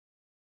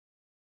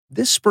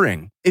This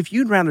spring, if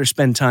you'd rather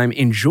spend time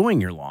enjoying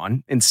your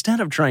lawn instead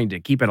of trying to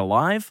keep it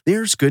alive,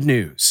 there's good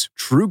news.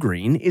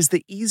 TruGreen is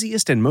the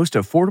easiest and most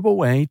affordable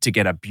way to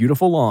get a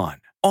beautiful lawn.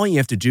 All you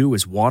have to do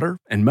is water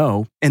and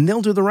mow, and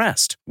they'll do the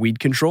rest. Weed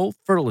control,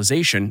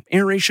 fertilization,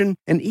 aeration,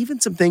 and even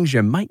some things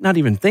you might not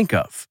even think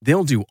of.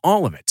 They'll do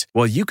all of it,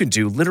 while you can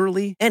do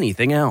literally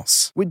anything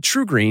else. With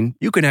TruGreen,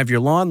 you can have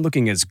your lawn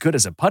looking as good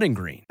as a putting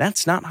green.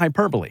 That's not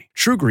hyperbole.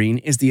 TruGreen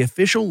is the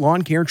official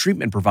lawn care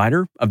treatment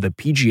provider of the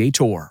PGA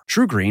Tour.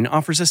 TruGreen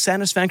offers a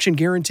satisfaction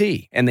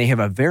guarantee, and they have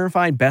a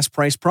verified best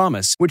price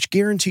promise, which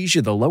guarantees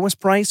you the lowest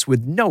price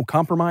with no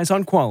compromise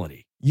on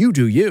quality. You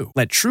do you.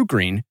 Let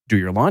TruGreen do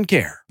your lawn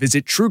care.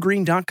 Visit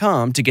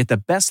TruGreen.com to get the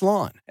best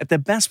lawn at the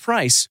best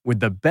price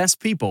with the best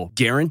people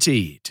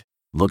guaranteed.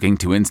 Looking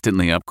to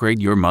instantly upgrade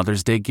your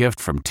Mother's Day gift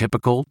from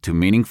typical to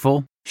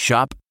meaningful?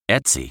 Shop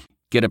Etsy.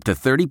 Get up to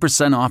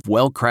 30% off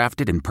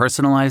well-crafted and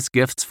personalized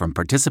gifts from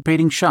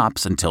participating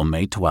shops until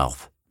May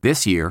 12th.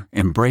 This year,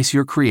 embrace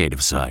your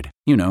creative side.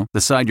 You know,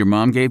 the side your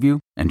mom gave you.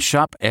 And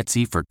shop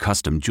Etsy for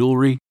custom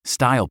jewelry,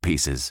 style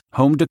pieces,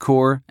 home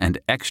decor, and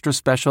extra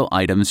special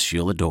items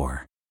she'll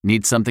adore.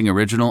 Need something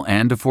original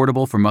and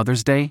affordable for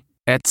Mother's Day?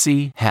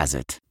 Etsy has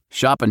it.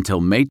 Shop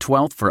until May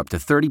 12th for up to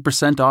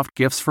 30% off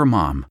gifts for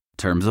mom.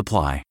 Terms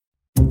apply.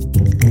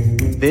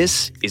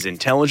 This is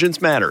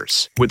Intelligence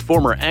Matters with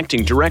former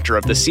acting director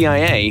of the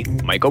CIA,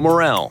 Michael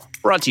Morell.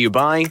 Brought to you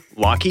by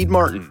Lockheed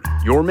Martin.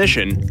 Your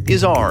mission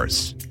is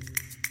ours.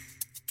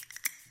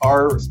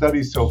 Our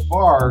studies so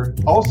far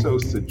also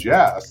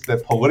suggest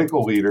that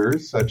political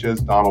leaders such as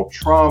Donald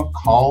Trump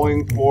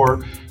calling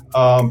for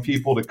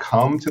people to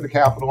come to the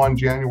Capitol on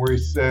January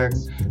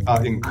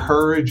 6th,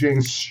 encouraging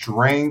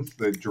strength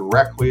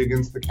directly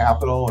against the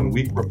Capitol and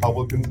weak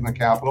Republicans in the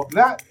Capitol.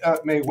 That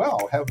may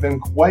well have been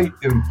quite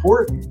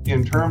important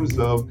in terms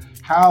of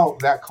how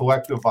that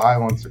collective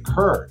violence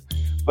occurred.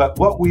 But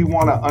what we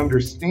want to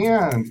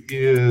understand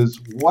is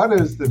what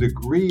is the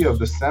degree of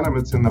the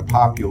sentiments in the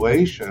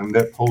population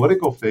that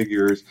political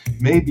figures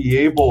may be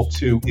able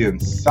to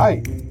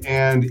incite.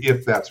 And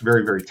if that's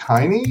very, very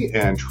tiny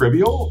and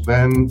trivial,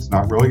 then it's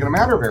not really going to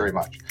matter very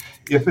much.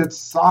 If it's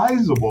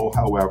sizable,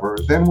 however,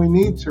 then we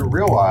need to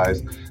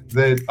realize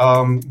that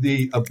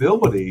the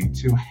ability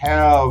to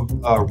have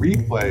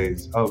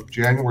replays of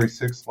January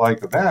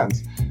 6th-like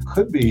events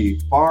could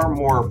be far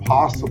more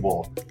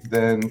possible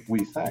than we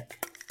think.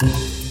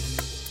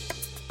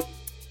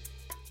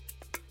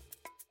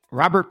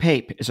 Robert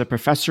Pape is a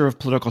professor of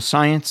political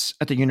science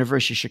at the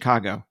University of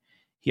Chicago.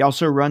 He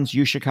also runs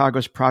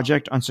UChicago's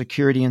project on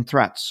security and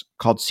threats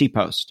called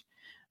CPOST.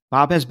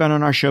 Bob has been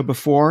on our show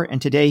before, and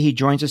today he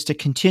joins us to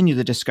continue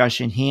the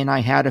discussion he and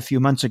I had a few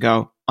months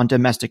ago on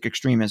domestic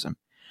extremism.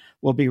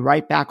 We'll be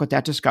right back with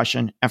that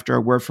discussion after a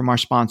word from our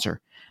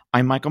sponsor.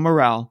 I'm Michael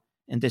Morell,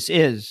 and this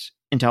is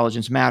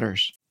Intelligence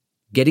Matters.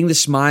 Getting the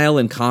smile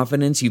and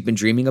confidence you've been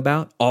dreaming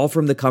about, all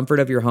from the comfort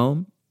of your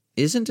home,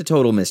 isn't a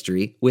total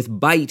mystery with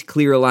Byte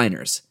clear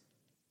aligners.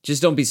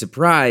 Just don't be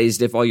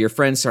surprised if all your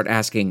friends start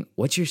asking,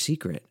 what's your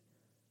secret?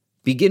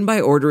 Begin by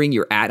ordering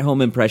your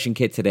at-home impression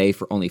kit today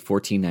for only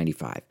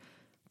 $14.95.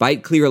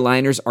 Byte clear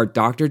aligners are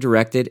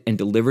doctor-directed and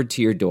delivered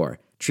to your door.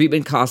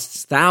 Treatment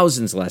costs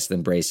thousands less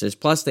than braces,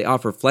 plus they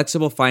offer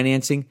flexible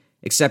financing,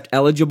 accept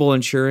eligible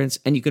insurance,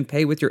 and you can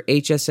pay with your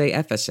HSA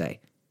FSA.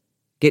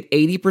 Get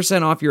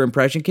 80% off your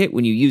impression kit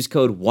when you use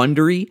code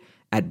WONDERY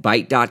at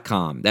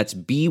Byte.com. That's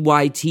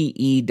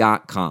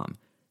BYTE.com.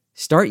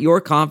 Start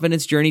your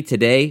confidence journey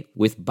today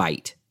with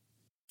Byte.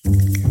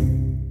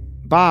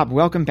 Bob,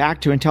 welcome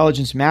back to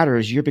Intelligence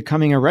Matters. You're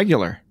becoming a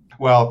regular.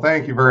 Well,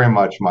 thank you very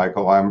much,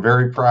 Michael. I'm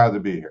very proud to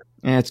be here.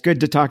 And it's good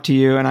to talk to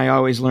you, and I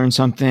always learn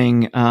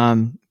something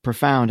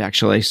profound,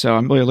 actually. So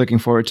I'm really looking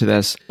forward to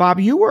this.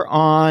 Bob, you were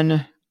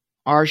on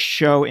our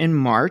show in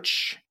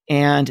March,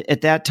 and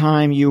at that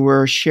time, you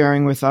were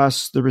sharing with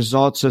us the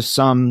results of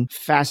some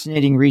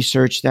fascinating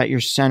research that your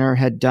center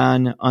had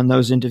done on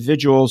those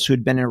individuals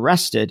who'd been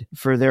arrested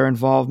for their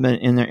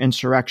involvement in their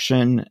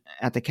insurrection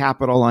at the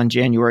Capitol on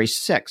January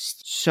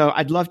 6th. So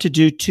I'd love to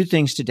do two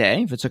things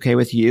today, if it's okay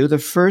with you. The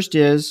first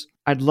is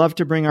I'd love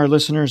to bring our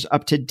listeners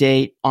up to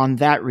date on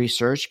that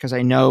research because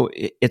I know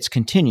it's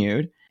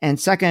continued. And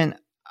second,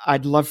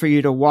 I'd love for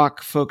you to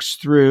walk folks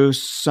through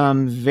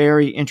some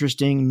very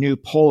interesting new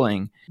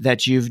polling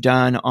that you've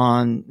done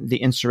on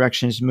the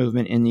insurrectionist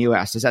movement in the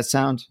U.S. Does that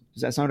sound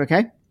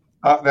okay?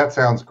 That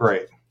sounds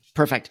great.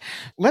 Perfect.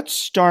 Let's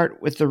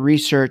start with the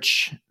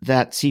research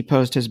that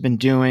CPOST has been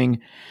doing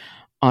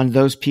on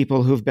those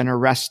people who've been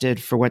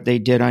arrested for what they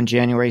did on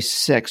January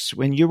 6th.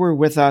 When you were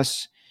with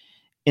us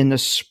in the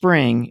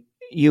spring,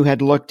 you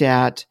had looked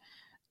at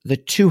the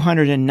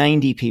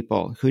 290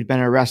 people who'd been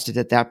arrested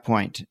at that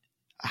point.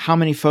 How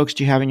many folks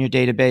do you have in your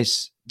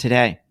database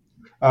today?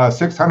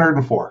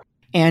 604.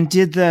 And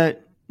did the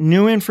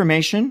new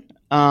information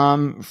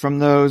from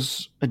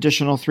those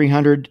additional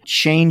 300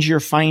 change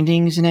your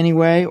findings in any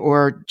way,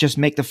 or just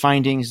make the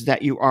findings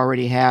that you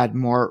already had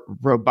more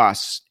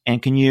robust?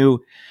 And can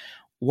you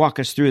walk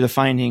us through the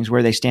findings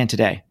where they stand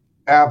today?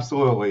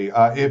 Absolutely.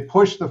 It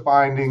pushed the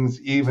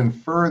findings even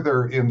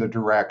further in the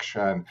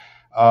direction.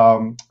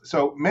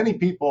 So many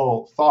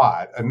people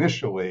thought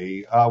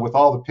initially, with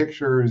all the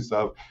pictures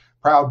of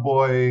Proud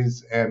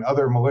Boys and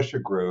other militia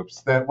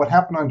groups, that what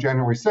happened on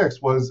January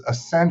 6th was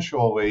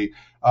essentially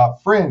a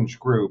fringe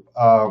group,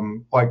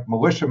 like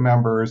militia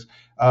members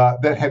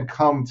that had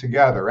come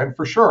together. And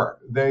for sure,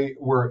 they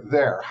were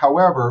there.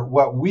 However,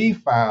 what we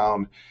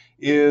found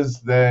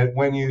is that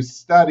when you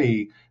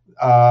study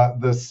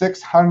the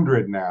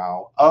 600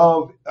 now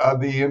of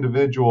the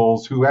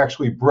individuals who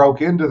actually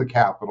broke into the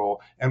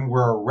Capitol and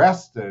were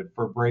arrested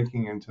for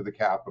breaking into the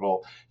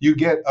Capitol, you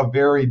get a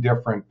very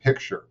different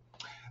picture.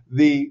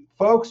 The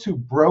folks who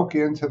broke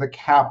into the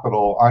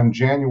Capitol on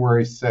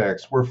January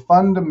 6th were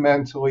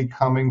fundamentally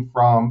coming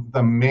from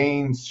the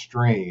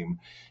mainstream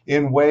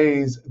in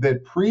ways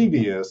that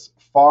previous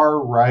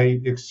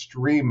far-right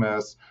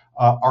extremists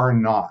are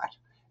not.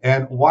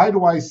 And why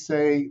do I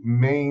say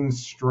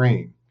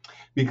mainstream?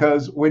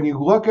 Because when you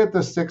look at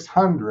the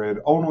 600,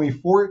 only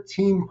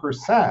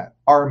 14%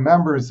 are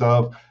members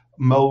of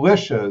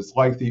militias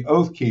like the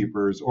Oath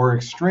Keepers or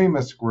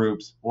extremist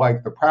groups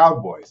like the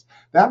Proud Boys.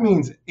 That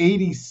means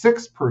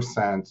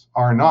 86%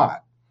 are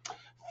not.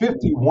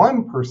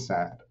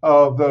 51%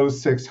 of those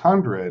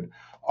 600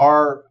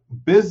 are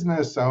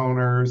business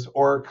owners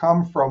or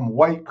come from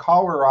white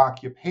collar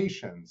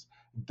occupations,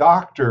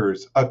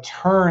 doctors,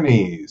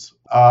 attorneys,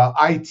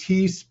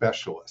 IT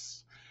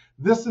specialists.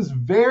 This is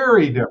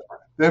very different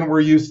than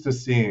we're used to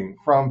seeing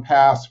from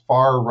past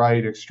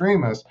far-right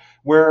extremists,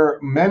 where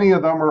many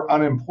of them are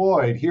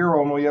unemployed. Here,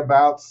 only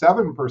about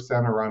 7%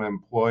 are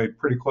unemployed,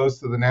 pretty close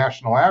to the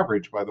national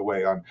average, by the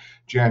way, on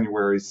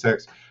January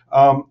 6th.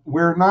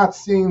 We're not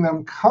seeing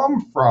them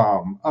come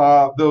from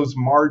those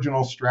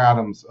marginal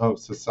stratums of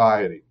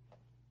society.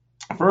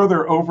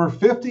 Further, over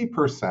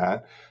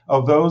 50%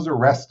 of those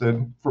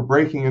arrested for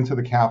breaking into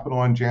the Capitol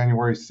on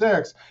January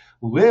 6th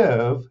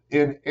live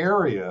in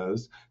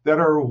areas that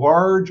are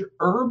large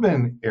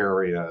urban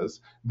areas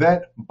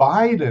that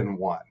Biden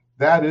won.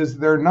 That is,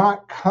 they're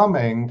not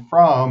coming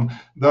from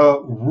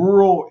the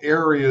rural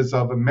areas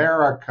of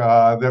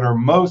America that are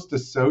most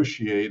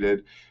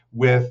associated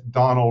with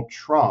Donald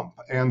Trump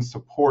and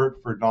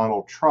support for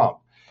Donald Trump.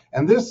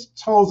 And this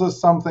tells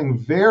us something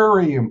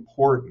very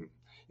important.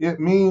 It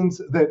means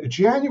that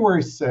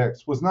January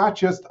 6th was not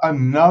just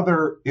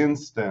another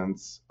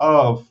instance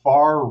of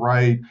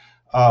far-right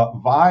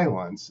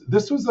violence.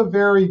 This was a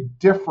very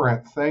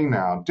different thing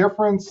now,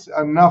 difference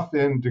enough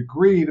in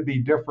degree to be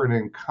different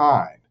in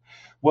kind.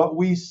 What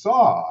we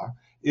saw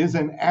is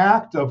an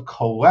act of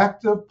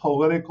collective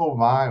political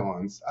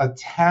violence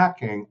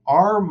attacking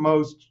our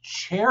most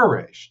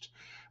cherished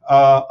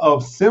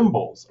of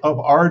symbols of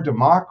our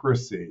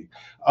democracy,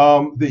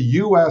 the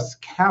U.S.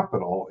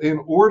 Capitol,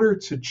 in order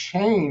to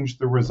change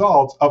the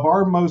results of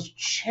our most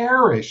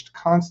cherished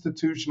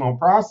constitutional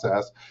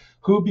process,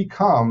 who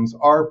becomes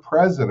our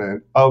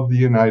president of the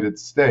United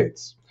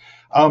States.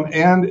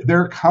 And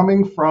they're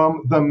coming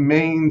from the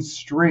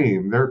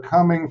mainstream. They're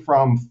coming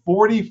from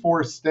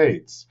 44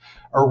 states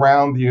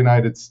around the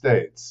United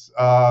States.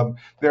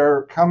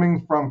 They're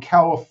coming from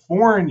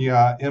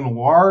California in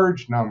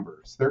large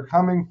numbers. They're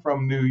coming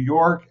from New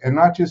York, and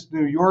not just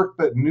New York,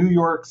 but New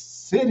York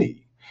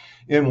City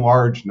in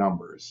large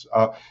numbers.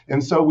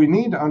 And so we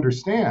need to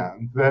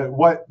understand that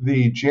what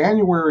the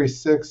January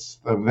 6th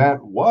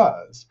event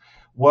was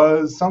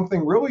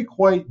something really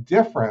quite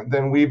different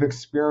than we've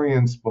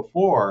experienced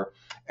before.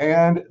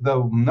 And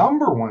the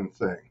number one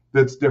thing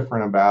that's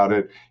different about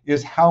it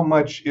is how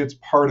much it's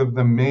part of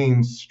the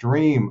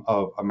mainstream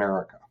of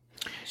America.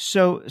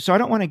 So I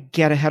don't want to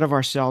get ahead of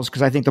ourselves,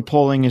 because I think the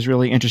polling is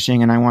really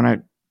interesting and I want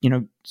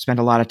to, spend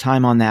a lot of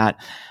time on that.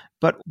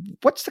 But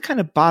what's the kind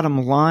of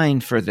bottom line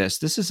for this?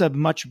 This is a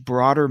much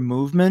broader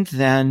movement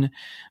than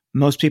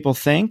most people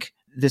think.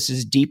 This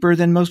is deeper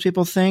than most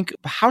people think.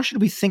 How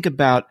should we think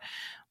about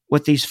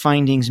what these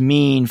findings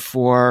mean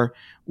for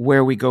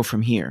where we go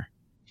from here?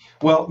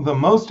 Well, the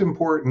most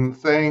important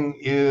thing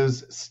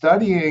is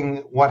studying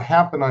what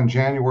happened on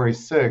January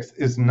 6th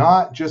is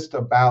not just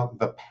about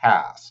the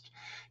past.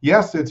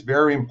 Yes, it's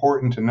very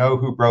important to know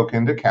who broke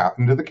into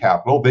the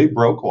Capitol. They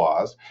broke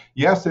laws.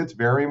 Yes, it's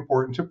very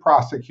important to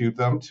prosecute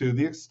them to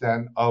the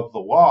extent of the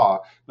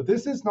law. But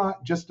this is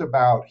not just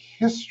about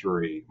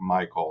history,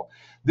 Michael.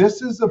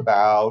 This is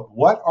about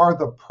what are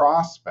the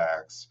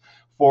prospects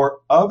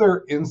for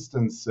other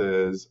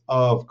instances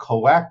of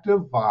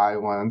collective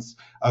violence,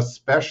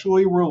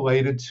 especially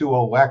related to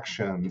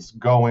elections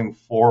going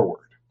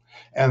forward.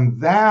 And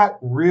that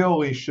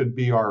really should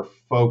be our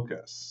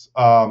focus.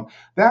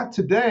 That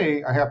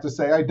today, I have to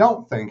say, I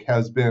don't think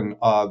has been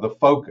the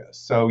focus.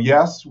 So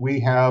yes, we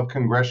have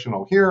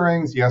congressional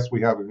hearings. Yes,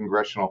 we have a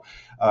congressional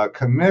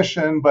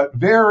commission, but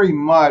very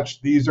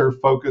much these are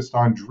focused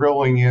on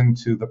drilling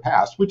into the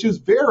past, which is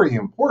very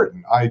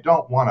important. I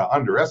don't want to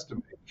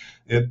underestimate.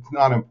 It's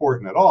not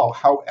important at all.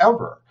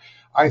 However,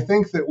 I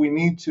think that we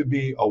need to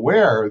be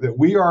aware that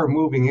we are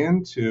moving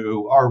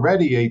into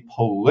already a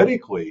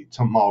politically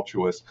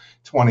tumultuous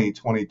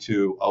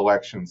 2022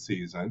 election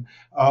season.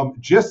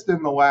 Just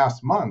in the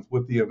last month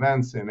with the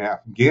events in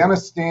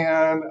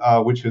Afghanistan,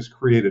 which has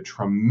created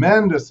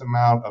tremendous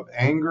amount of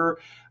anger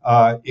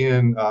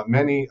in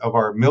many of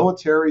our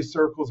military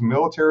circles,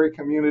 military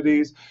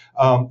communities,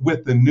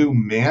 with the new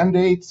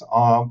mandates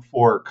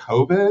for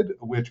COVID,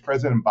 which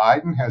President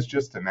Biden has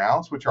just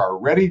announced, which are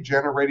already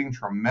generating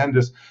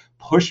tremendous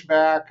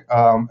pushback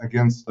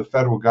against the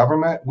federal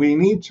government. We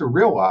need to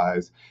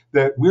realize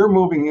that we're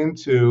moving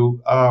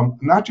into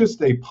not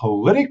just a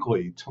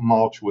politically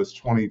tumultuous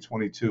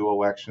 2022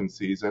 election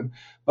season,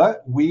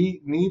 but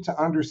we need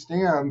to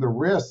understand the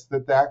risks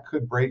that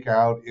could break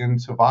out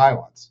into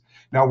violence.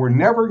 Now, we're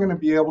never going to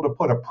be able to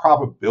put a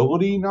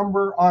probability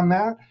number on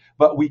that,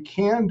 but we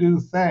can do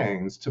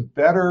things to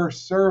better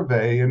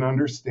survey and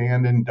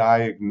understand and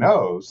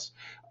diagnose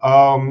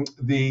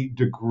the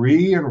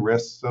degree and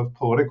risks of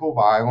political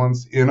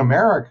violence in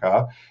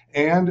America.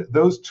 And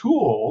those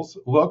tools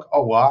look a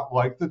lot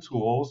like the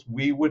tools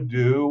we would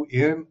do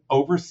in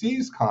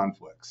overseas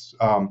conflicts.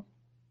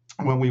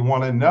 When we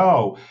want to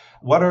know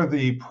what are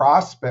the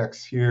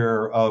prospects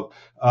here of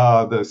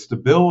the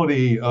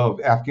stability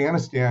of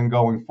Afghanistan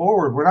going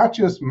forward, we're not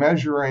just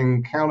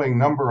counting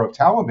number of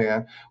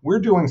Taliban, we're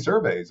doing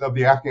surveys of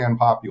the Afghan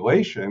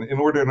population in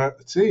order to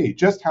see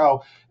just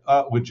how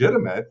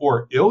legitimate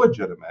or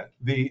illegitimate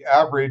the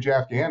average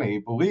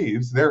Afghani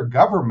believes their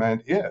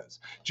government is,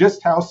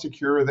 just how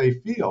secure they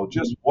feel,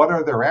 just what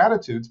are their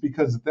attitudes,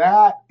 because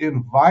that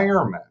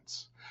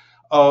environment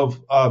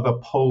of the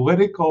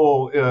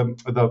political,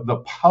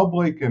 the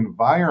public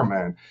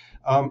environment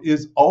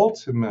is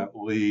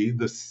ultimately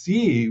the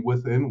sea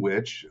within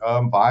which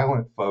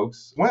violent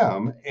folks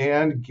swim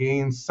and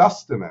gain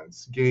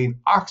sustenance, gain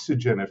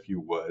oxygen, if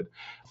you would,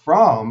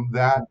 from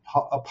that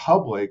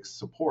public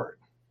support.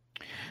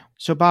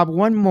 So, Bob,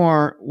 one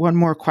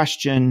more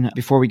question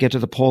before we get to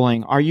the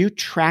polling. Are you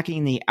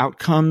tracking the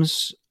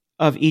outcomes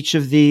of each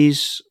of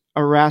these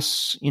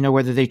arrests? You know,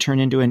 whether they turn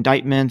into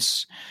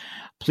indictments,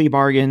 plea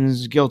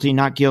bargains, guilty,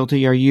 not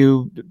guilty. Are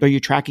you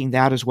tracking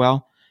that as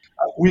well?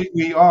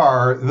 We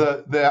are.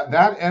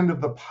 That end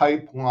of the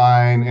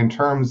pipeline in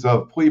terms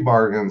of plea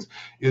bargains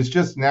is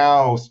just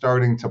now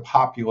starting to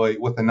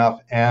populate with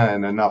enough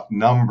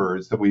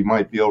numbers that we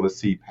might be able to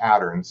see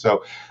patterns.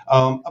 So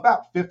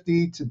about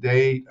 50 to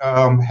date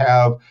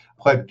have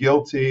pled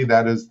guilty.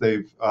 That is,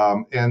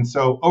 and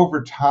so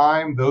over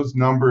time, those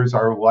numbers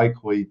are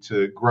likely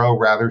to grow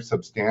rather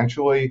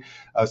substantially,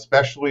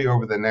 especially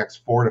over the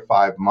next 4 to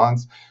 5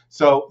 months.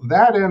 So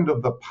that end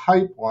of the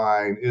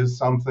pipeline is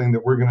something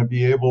that we're going to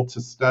be able to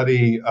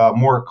study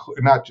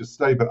not just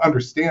study, but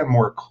understand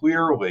more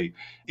clearly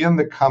in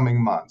the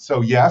coming months.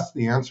 So yes,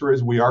 the answer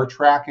is we are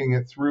tracking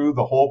it through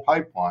the whole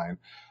pipeline.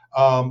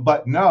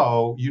 But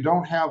no, you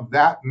don't have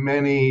that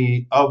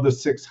many of the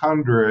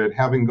 600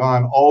 having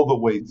gone all the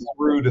way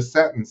through to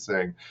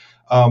sentencing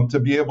to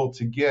be able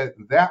to get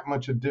that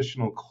much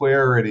additional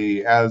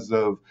clarity as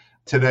of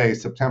today,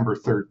 September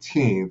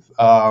 13th.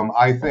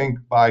 I think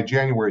by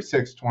January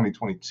 6th,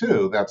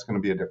 2022, that's going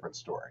to be a different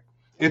story.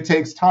 It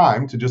takes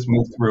time to just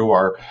move through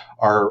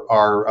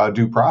our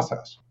due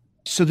process.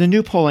 So the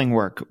new polling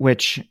work,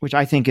 which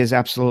I think is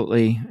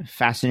absolutely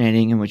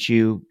fascinating and which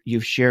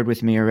you've shared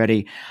with me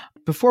already.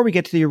 Before we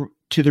get to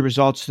the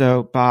results,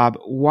 though, Bob,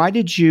 why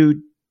did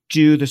you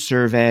do the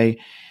survey,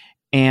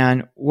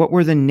 and what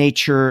were the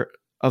nature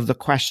of the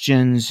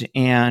questions,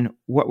 and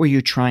what were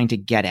you trying to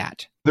get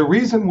at? The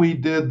reason we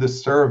did the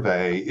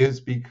survey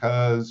is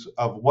because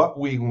of what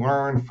we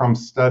learned from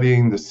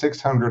studying the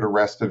 600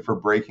 arrested for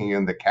breaking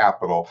in the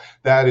Capitol.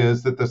 That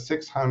is, that the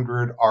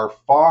 600 are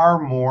far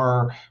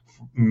more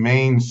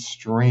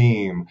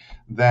mainstream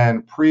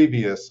than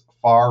previous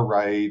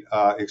far-right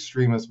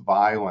extremist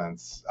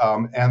violence.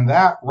 And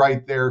that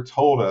right there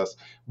told us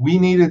we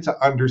needed to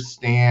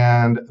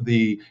understand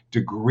the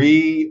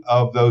degree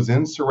of those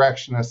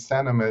insurrectionist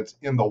sentiments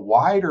in the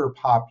wider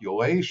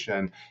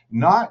population,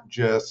 not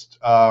just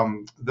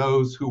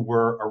those who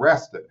were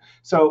arrested.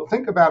 So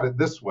think about it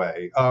this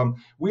way.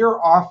 We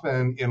are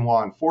often in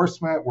law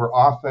enforcement, we're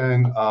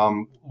often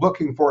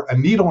looking for a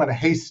needle in a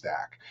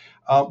haystack.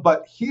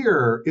 But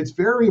here, it's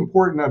very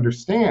important to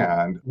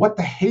understand what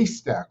the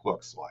haystack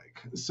looks like.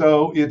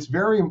 So it's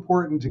very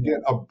important to get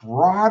a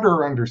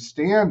broader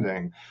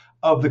understanding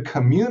of the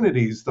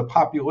communities, the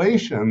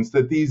populations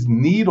that these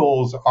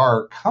needles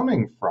are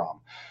coming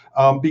from,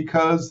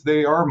 because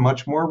they are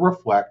much more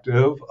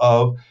reflective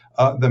of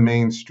the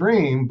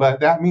mainstream.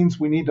 But that means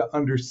we need to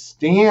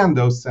understand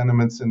those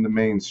sentiments in the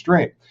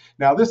mainstream.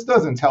 Now, this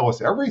doesn't tell us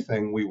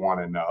everything we want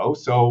to know.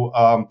 So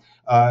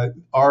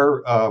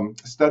our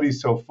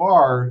studies so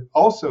far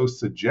also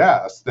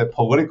suggest that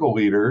political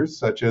leaders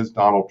such as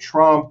Donald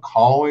Trump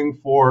calling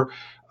for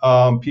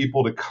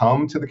people to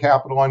come to the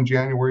Capitol on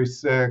January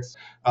 6th,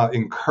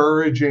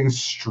 encouraging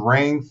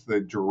strength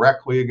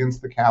directly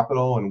against the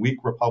Capitol and weak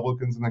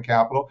Republicans in the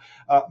Capitol,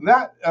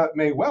 that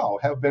may well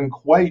have been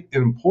quite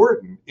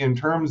important in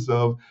terms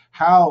of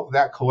how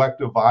that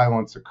collective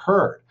violence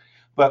occurred.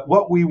 But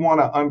what we want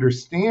to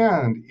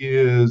understand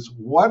is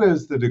what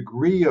is the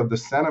degree of the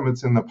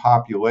sentiments in the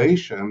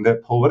population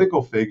that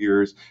political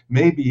figures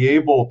may be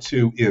able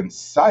to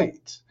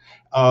incite.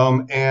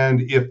 And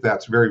if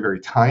that's very, very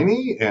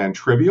tiny and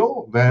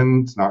trivial,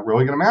 then it's not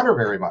really going to matter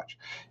very much.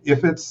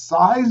 If it's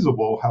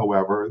sizable,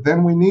 however,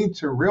 then we need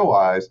to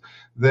realize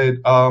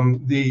that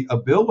the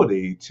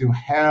ability to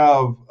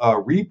have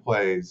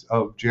replays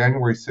of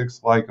January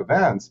 6th-like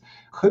events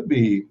could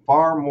be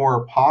far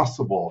more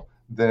possible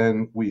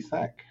than we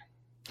think.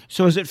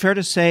 So is it fair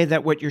to say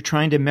that what you're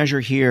trying to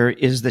measure here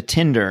is the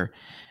tinder,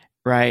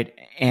 right?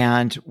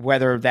 And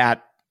whether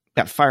that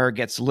fire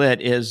gets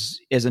lit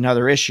is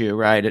another issue,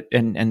 right?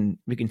 And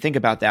we can think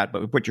about that.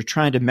 But what you're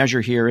trying to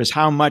measure here is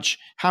how much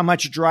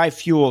dry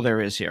fuel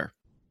there is here.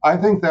 I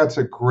think that's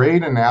a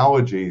great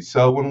analogy.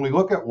 So when we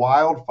look at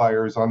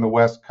wildfires on the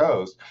West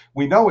Coast,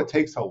 we know it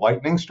takes a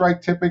lightning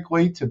strike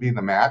typically to be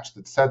the match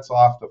that sets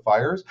off the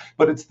fires,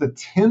 but it's the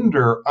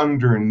tinder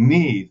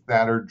underneath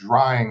that are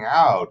drying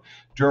out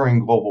during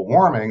global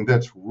warming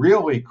that's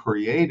really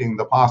creating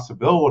the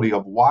possibility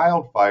of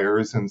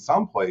wildfires in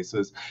some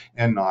places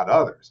and not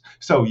others.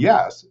 So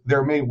yes,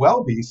 there may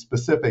well be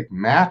specific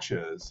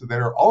matches that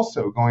are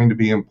also going to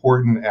be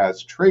important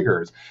as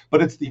triggers,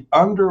 but it's the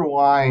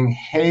underlying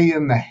hay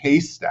in the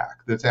haystack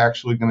that's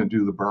actually going to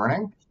do the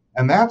burning.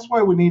 And that's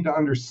why we need to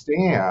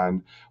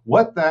understand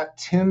what that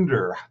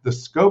tinder, the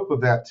scope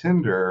of that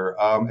tinder,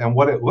 and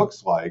what it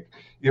looks like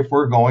if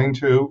we're going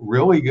to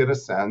really get a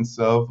sense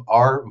of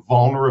our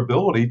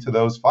vulnerability to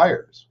those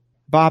fires.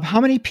 Bob,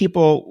 how many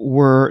people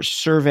were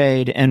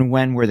surveyed and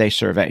when were they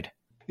surveyed?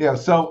 Yeah,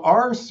 so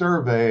our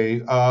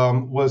survey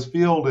was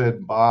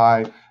fielded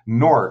by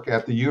NORC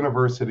at the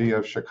University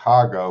of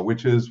Chicago,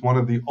 which is one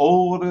of the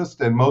oldest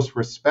and most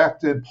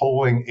respected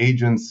polling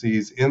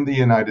agencies in the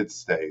United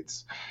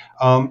States.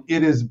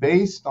 It is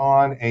based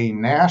on a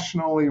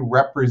nationally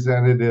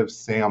representative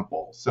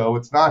sample. So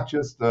it's not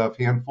just a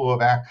handful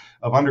of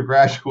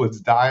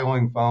undergraduates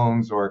dialing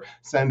phones or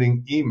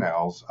sending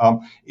emails.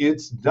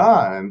 It's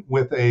done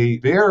with a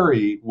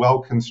very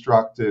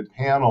well-constructed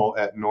panel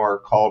at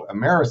NORC called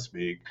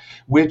Amerispeak,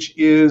 which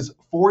is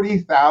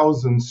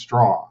 40,000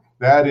 strong.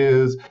 That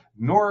is,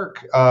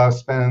 NORC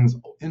spends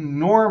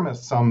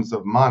enormous sums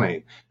of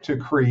money to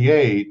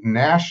create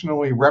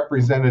nationally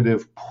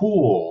representative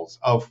pools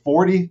of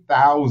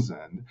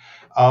 40,000,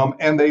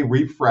 and they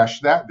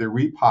refresh that, they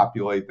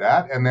repopulate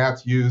that, and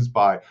that's used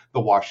by the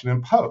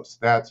Washington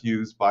Post. That's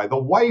used by the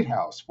White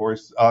House for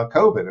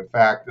COVID. In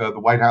fact, the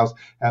White House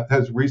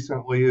has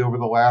recently, over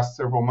the last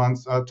several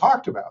months,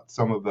 talked about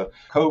some of the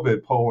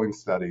COVID polling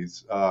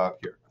studies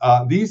here.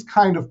 These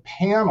kind of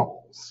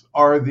panels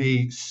are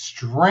the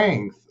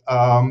strength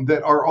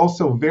that are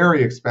also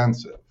very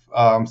expensive.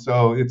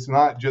 So it's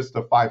not just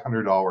a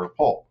 $500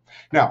 poll.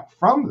 Now,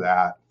 from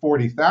that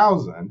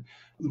 40,000,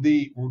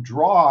 the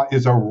draw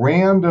is a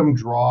random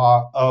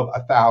draw of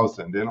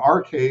 1,000. In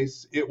our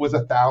case, it was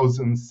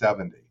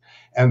 1,070.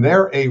 And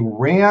they're a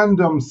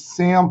random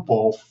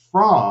sample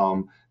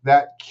from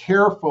that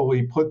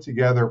carefully put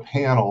together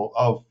panel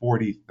of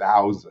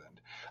 40,000.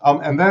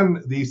 And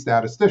then the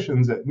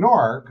statisticians at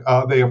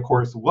NORC, they of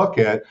course look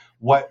at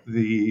what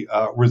the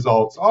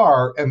results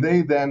are, and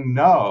they then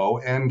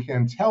know and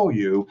can tell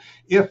you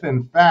if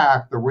in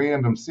fact the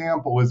random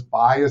sample is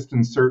biased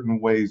in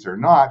certain ways or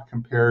not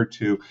compared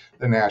to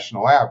the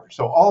national average.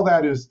 So all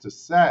that is to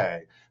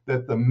say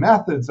that the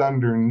methods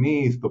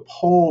underneath the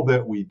poll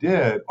that we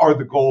did are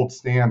the gold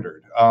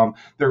standard.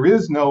 There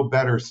is no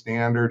better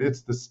standard.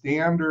 It's the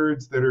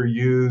standards that are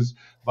used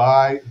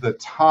by the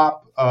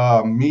top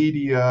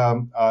media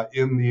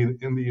in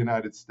the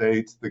United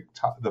States,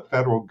 the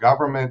federal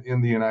government in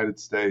the United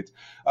States.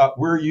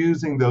 We're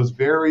using those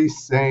very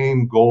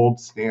same gold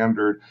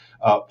standard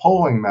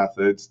polling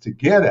methods to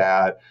get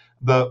at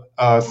the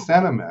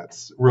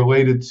sentiments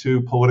related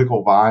to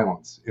political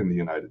violence in the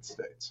United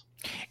States.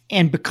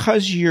 And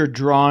because you're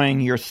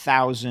drawing your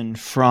 1,000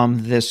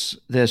 from this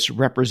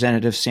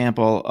representative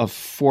sample of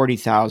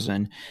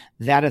 40,000,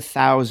 that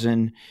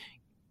 1,000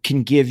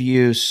 can give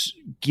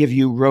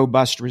you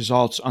robust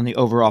results on the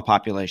overall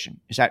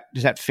population. Is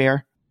that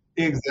fair?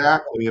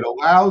 Exactly. It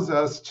allows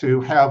us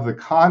to have the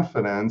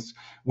confidence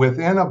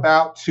within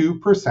about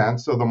 2%.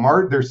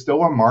 So there's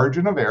still a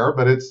margin of error,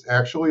 but it's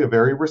actually a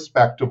very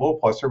respectable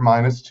plus or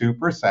minus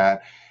 2%.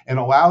 And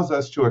allows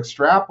us to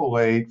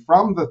extrapolate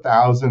from the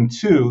 1,000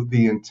 to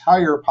the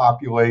entire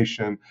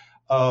population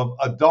of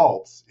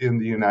adults in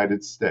the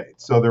United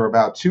States. So there are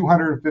about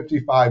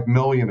 255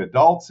 million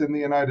adults in the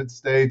United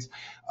States.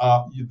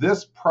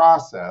 This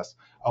process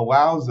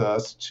allows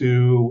us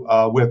to,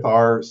 with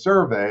our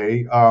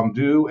survey,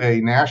 do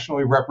a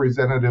nationally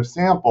representative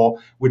sample,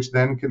 which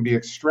then can be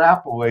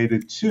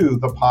extrapolated to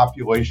the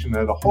population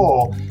as a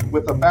whole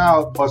with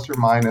about plus or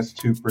minus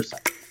 2%.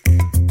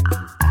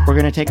 We're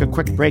going to take a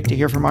quick break to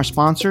hear from our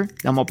sponsor,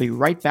 then we'll be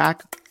right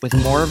back with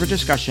more of a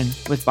discussion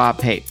with Bob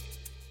Pate.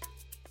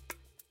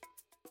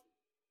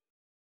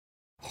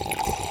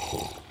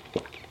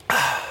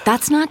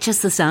 That's not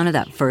just the sound of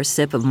that first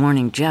sip of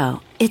Morning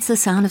Joe. It's the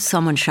sound of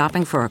someone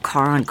shopping for a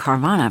car on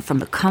Carvana from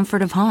the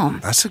comfort of home.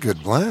 That's a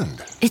good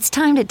blend. It's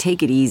time to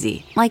take it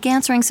easy, like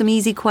answering some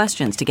easy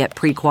questions to get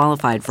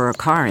pre-qualified for a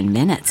car in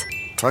minutes.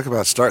 Talk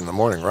about starting the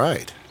morning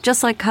right.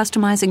 Just like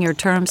customizing your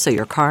terms so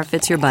your car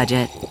fits your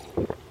budget.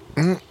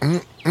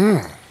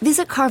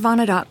 Visit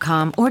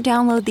Carvana.com or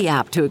download the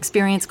app to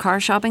experience car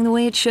shopping the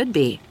way it should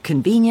be.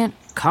 Convenient,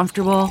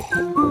 comfortable.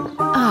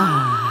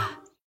 Ah.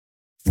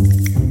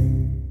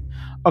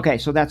 Okay,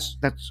 so that's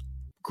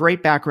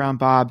great background,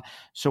 Bob.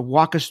 So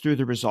walk us through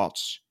the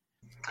results.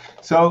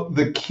 So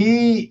the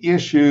key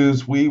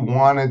issues we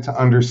wanted to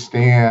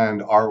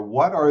understand are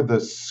what are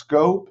the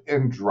scope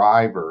and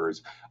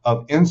drivers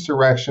of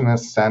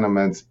insurrectionist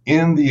sentiments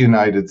in the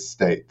United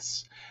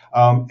States.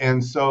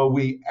 And so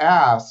we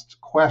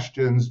asked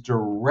questions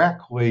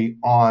directly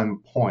on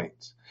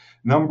point.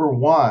 Number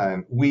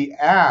one, we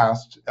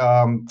asked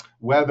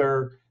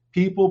whether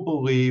people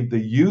believe the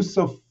use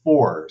of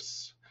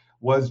force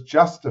was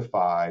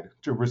justified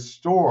to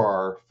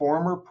restore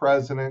former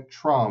President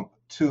Trump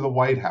to the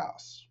White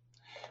House.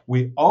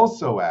 We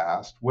also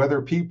asked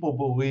whether people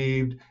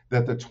believed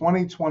that the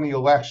 2020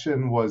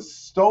 election was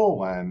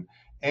stolen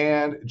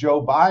and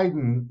Joe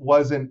Biden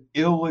was an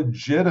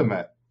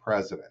illegitimate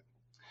president.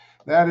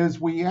 That is,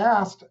 we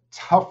asked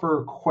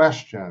tougher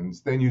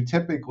questions than you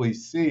typically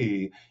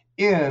see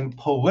in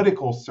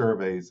political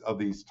surveys of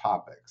these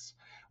topics.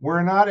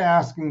 We're not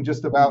asking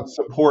just about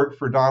support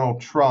for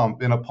Donald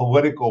Trump in a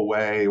political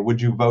way.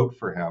 Would you vote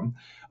for him?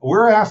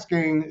 We're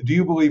asking, do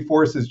you believe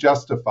force is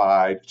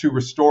justified to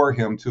restore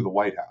him to the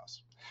White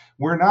House?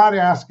 We're not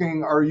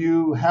asking, are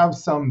you have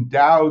some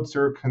doubts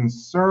or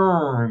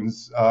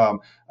concerns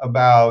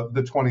about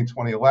the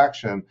 2020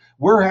 election?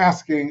 We're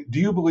asking, do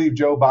you believe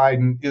Joe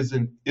Biden is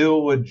an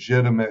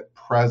illegitimate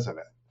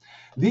president?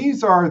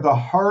 These are the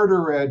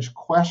harder edge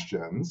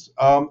questions.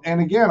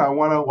 And again, I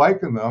want to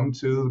liken them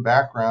to the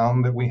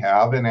background that we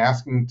have in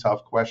asking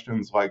tough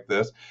questions like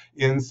this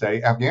in,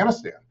 say,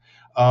 Afghanistan,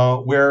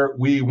 where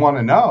we want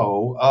to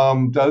know,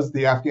 does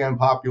the Afghan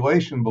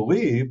population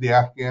believe the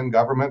Afghan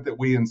government that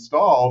we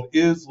installed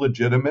is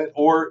legitimate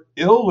or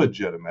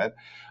illegitimate?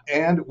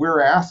 And we're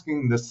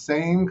asking the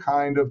same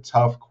kind of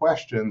tough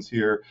questions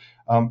here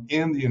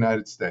in the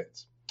United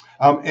States.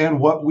 And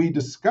what we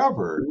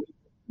discovered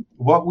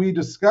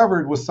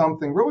was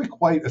something really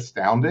quite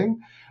astounding.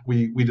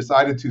 We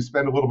decided to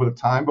spend a little bit of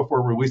time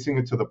before releasing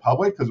it to the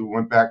public because we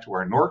went back to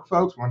our NORC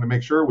folks. We wanted to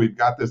make sure we've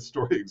got this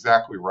story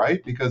exactly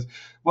right, because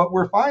what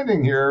we're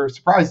finding here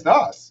surprised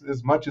us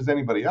as much as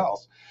anybody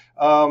else.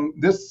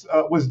 This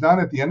was done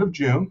at the end of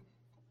June.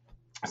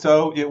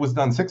 So it was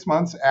done 6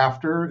 months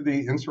after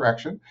the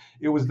insurrection.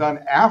 It was done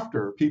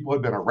after people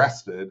had been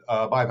arrested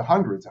by the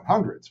hundreds and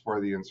hundreds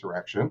for the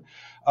insurrection.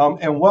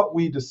 And what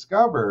we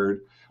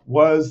discovered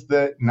was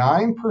that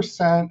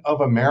 9%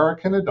 of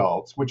American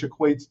adults, which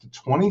equates to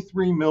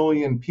 23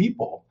 million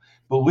people,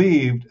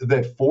 believed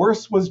that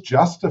force was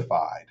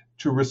justified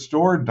to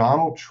restore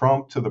Donald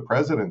Trump to the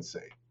presidency.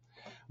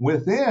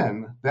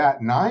 Within that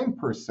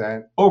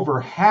 9%,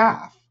 over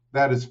half,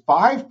 that is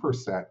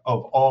 5%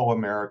 of all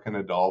American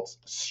adults,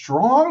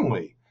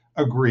 strongly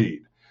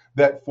agreed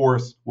that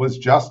force was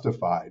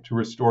justified to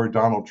restore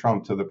Donald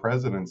Trump to the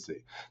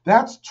presidency.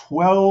 That's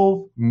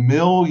 12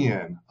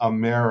 million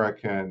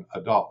American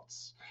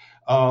adults.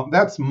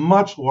 That's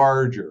much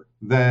larger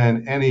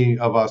than any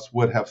of us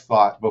would have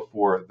thought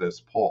before this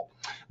poll.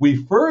 We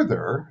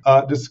further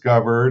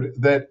discovered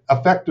that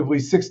effectively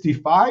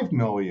 65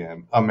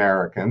 million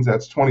Americans,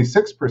 that's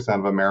 26%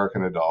 of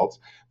American adults,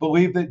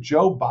 believe that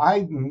Joe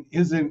Biden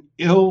is an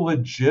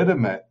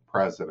illegitimate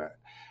president.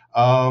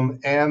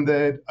 And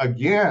that,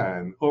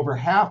 again, over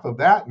half of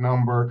that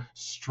number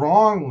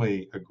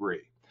strongly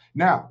agree.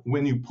 Now,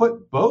 when you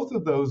put both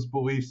of those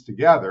beliefs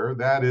together,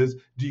 that is,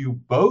 do you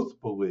both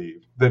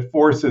believe that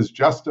force is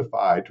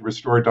justified to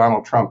restore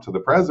Donald Trump to the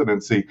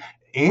presidency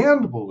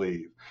and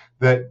believe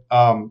that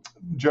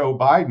Joe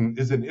Biden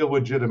is an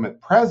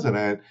illegitimate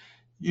president,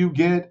 you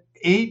get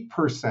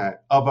 8%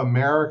 of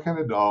American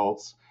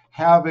adults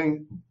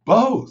having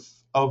both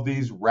of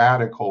these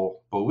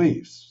radical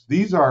beliefs.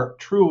 These are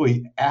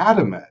truly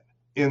adamant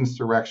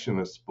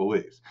insurrectionist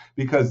beliefs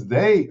because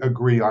they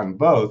agree on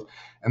both,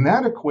 and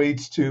that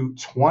equates to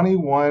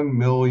 21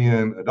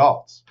 million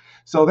adults.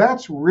 So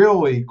that's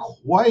really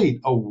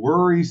quite a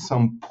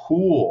worrisome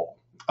pool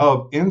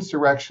of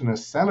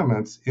insurrectionist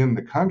sentiments in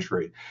the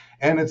country.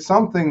 And it's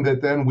something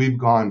that then we've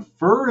gone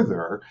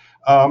further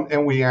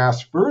and we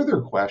asked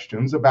further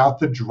questions about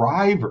the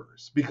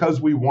drivers because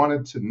we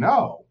wanted to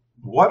know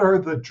what are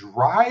the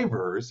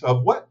drivers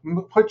of what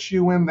puts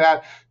you in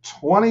that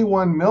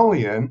 21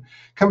 million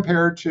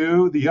compared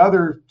to the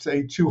other,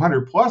 say,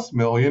 200 plus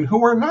million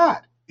who are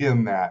not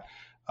in that,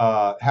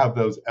 are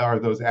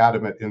those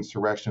adamant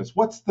insurrectionists?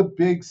 What's the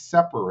big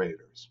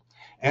separators?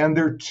 And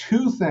there are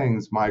two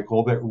things,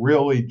 Michael, that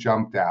really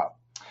jumped out.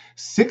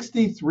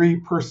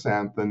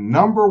 63%, the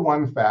number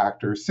one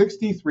factor,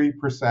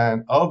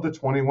 63% of the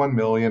 21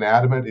 million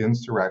adamant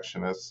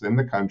insurrectionists in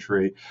the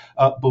country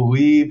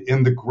believe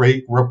in the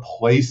Great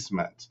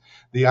Replacement,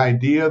 the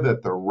idea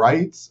that the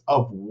rights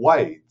of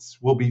whites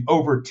will be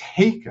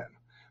overtaken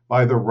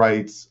by the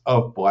rights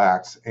of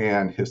blacks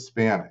and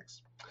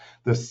Hispanics.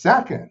 The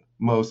second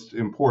most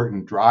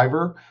important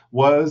driver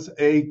was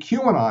a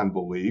QAnon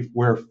belief,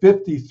 where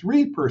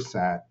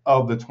 53%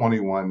 of the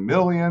 21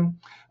 million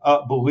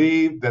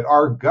believe that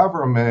our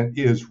government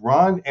is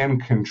run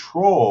and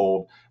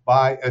controlled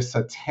by a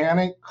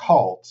satanic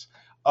cult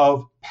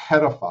of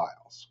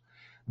pedophiles.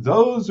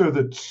 Those are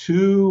the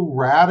two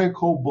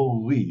radical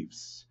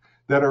beliefs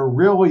that are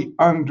really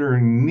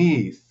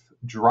underneath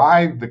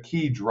the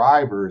key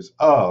drivers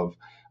of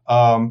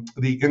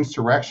the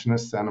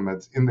insurrectionist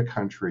sentiments in the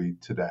country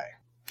today.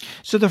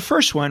 So the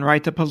first one,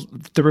 right,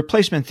 the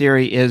replacement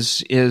theory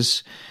is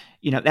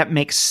that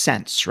makes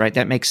sense, right?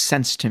 That makes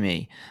sense to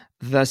me.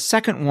 The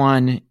second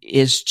one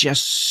is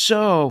just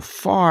so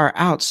far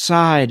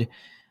outside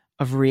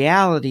of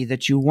reality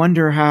that you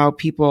wonder how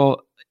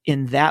people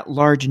in that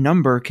large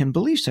number can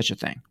believe such a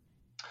thing.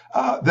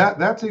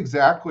 That's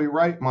exactly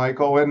right,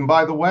 Michael. And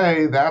by the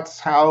way, that's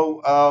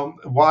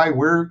why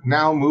we're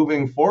now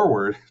moving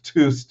forward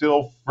to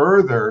still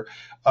further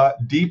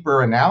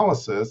deeper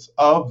analysis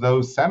of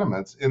those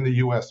sentiments in the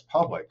U.S.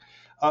 public.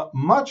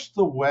 Much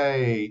the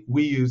way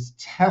we use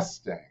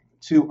testing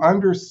to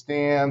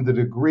understand the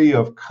degree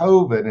of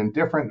COVID and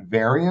different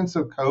variants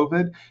of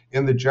COVID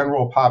in the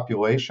general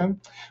population,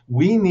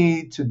 we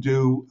need to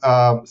do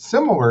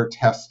similar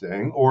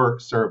testing or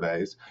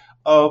surveys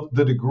of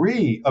the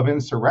degree of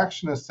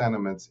insurrectionist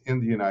sentiments in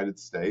the United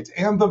States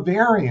and the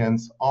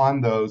variance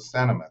on those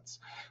sentiments.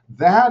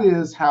 That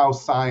is how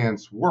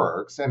science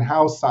works and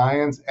how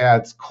science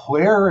adds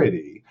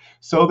clarity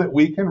so that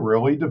we can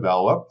really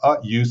develop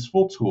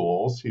useful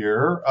tools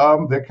here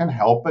that can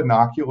help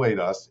inoculate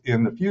us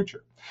in the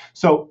future.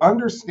 So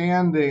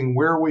understanding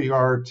where we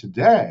are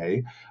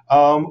today,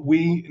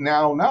 we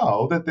now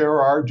know that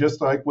there are, just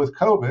like with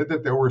COVID,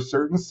 that there were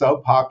certain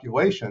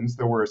subpopulations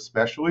that were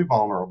especially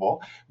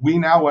vulnerable. We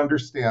now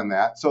understand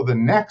that. So the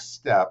next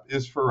step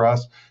is for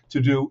us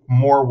to do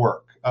more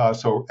work.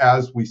 So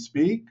as we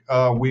speak,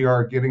 we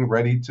are getting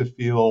ready to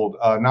field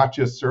not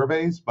just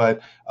surveys, but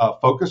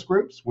focus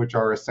groups, which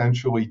are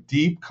essentially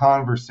deep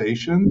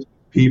conversations,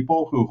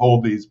 people who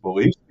hold these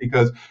beliefs,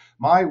 because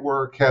my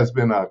work has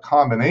been a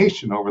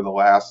combination over the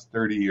last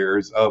 30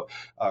 years of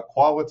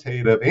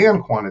qualitative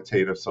and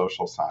quantitative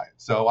social science.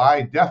 So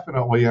I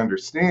definitely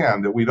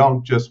understand that we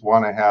don't just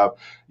want to have,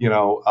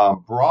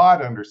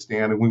 broad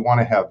understanding. We want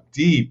to have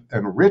deep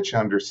and rich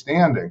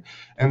understanding.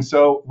 And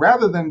so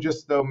rather than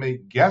just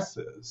make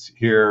guesses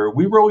here,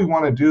 we really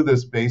want to do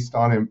this based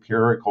on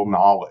empirical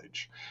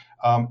knowledge.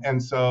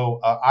 And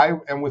so I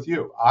am with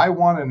you. I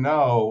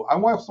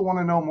also want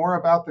to know more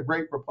about the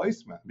Great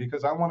Replacement,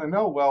 because I want to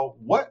know, well,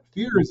 what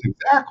fears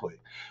exactly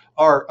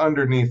are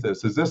underneath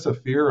this? Is this a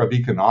fear of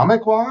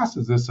economic loss?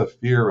 Is this a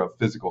fear of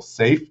physical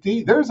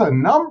safety? There's a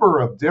number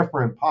of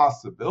different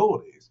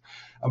possibilities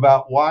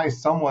about why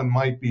someone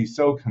might be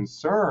so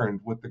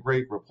concerned with the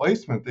Great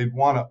Replacement, they'd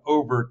want to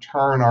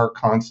overturn our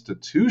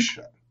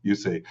Constitution. You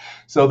see.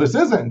 So this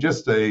isn't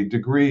just a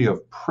degree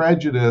of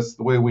prejudice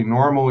the way we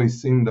normally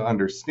seem to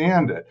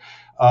understand it,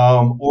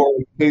 or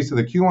in the case of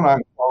the QAnon,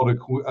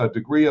 called a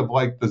degree of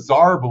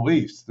bizarre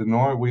beliefs, the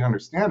norm we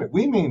understand it.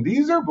 We mean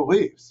these are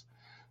beliefs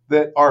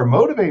that are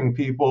motivating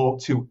people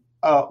to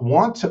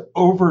want to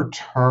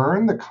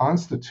overturn the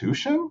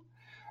Constitution.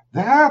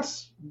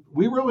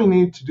 We really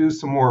need to do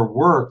some more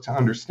work to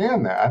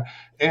understand that.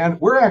 And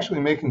we're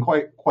actually making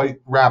quite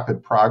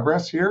rapid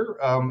progress here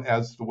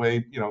as the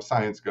way,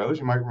 science goes.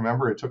 You might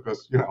remember it took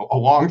us, a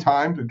long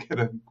time to get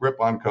a grip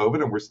on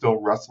COVID, and we're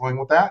still wrestling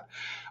with that.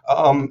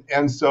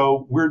 And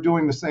so we're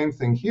doing the same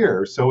thing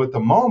here. So at the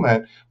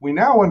moment, we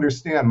now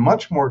understand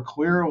much more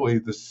clearly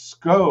the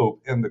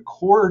scope and the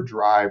core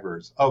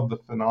drivers of the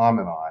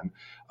phenomenon.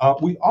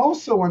 We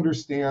also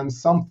understand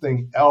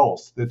something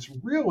else that's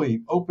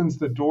really opens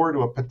the door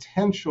to a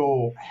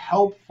potential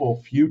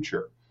helpful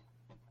future.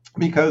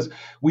 Because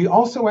we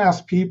also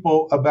ask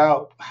people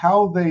about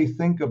how they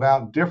think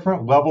about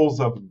different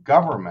levels of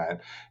government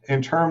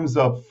in terms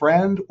of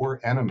friend or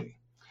enemy.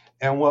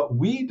 And what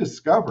we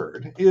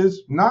discovered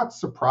is, not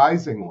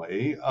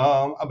surprisingly,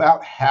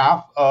 about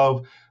half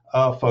of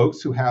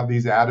folks who have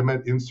these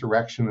adamant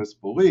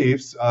insurrectionist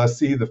beliefs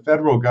see the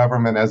federal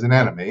government as an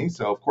enemy.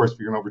 So, of course, if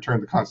you're going to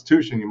overturn the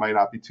Constitution, you might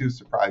not be too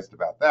surprised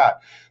about that.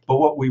 But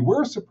what we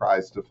were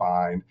surprised to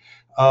find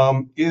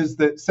is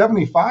that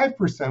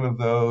 75% of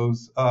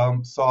those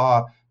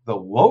saw the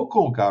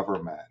local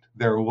government,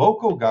 their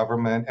local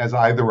government, as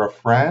either a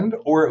friend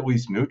or at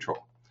least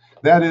neutral.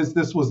 That is,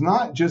 this was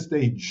not just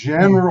a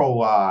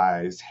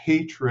generalized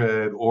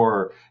hatred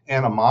or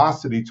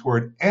animosity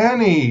toward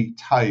any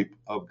type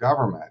of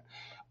government.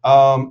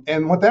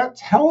 And what that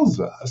tells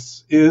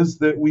us is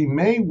that we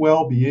may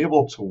well be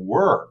able to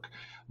work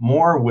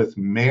more with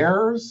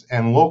mayors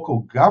and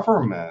local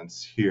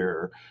governments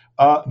here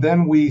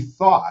than we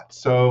thought.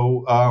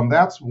 So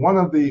that's one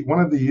of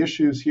the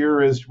issues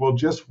here is, well,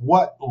 just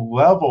what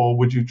level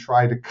would you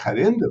try to cut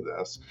into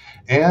this?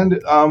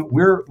 And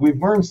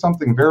we've learned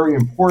something very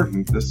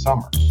important this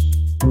summer.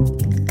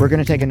 We're going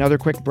to take another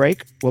quick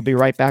break. We'll be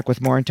right back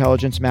with more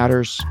Intelligence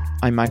Matters.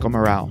 I'm Michael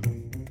Morrell.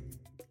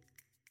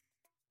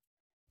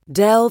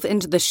 Delve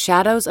into the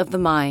shadows of the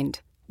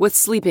mind with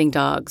Sleeping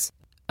Dogs,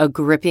 a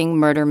gripping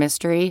murder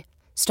mystery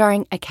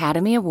starring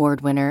Academy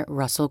Award winner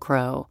Russell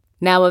Crowe.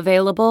 Now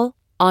available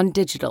on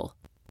digital.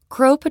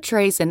 Crowe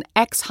portrays an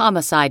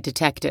ex-homicide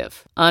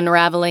detective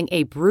unraveling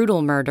a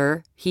brutal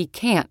murder he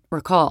can't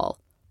recall.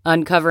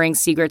 Uncovering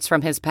secrets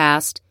from his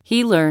past,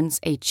 he learns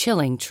a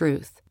chilling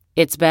truth.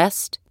 It's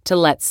best to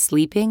let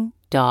sleeping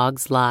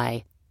dogs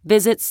lie.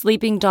 Visit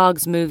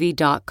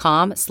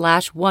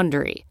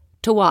sleepingdogsmovie.com/Wondery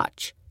to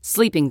watch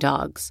Sleeping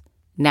Dogs,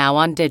 now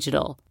on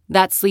digital.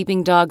 That's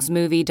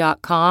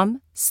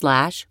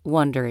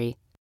sleepingdogsmovie.com/Wondery.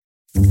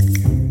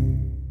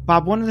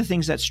 Bob, one of the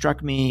things that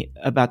struck me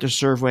about the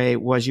survey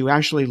was you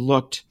actually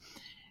looked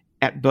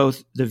at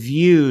both the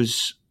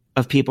views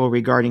of people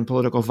regarding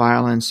political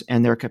violence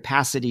and their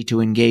capacity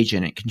to engage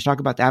in it. Can you talk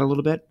about that a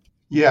little bit?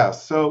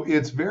 Yes. So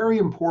it's very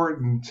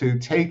important to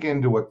take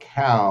into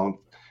account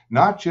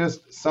not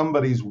just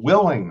somebody's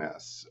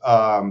willingness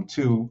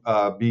to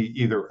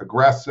be either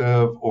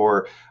aggressive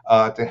or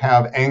to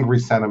have angry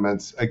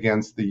sentiments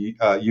against the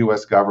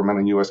U.S. government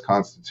and U.S.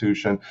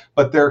 Constitution,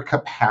 but their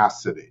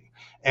capacity.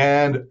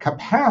 And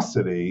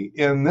capacity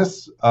in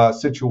this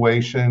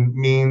situation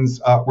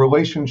means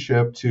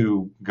relationship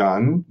to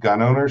gun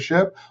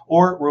ownership,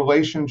 or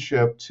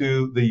relationship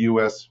to the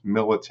U.S.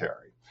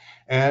 military.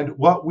 And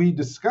what we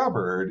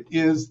discovered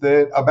is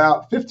that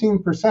about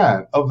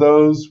 15% of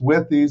those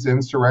with these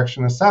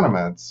insurrectionist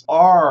sentiments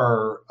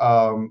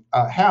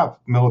have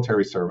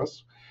military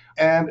service.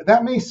 And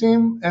that may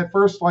seem at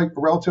first like a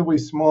relatively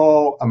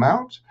small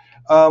amount.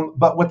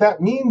 But what that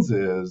means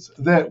is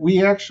that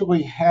we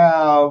actually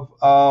have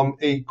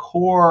a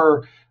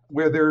core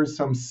where there's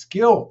some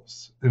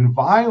skills and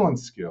violent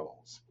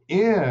skills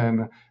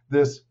in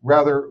this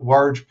rather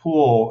large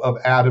pool of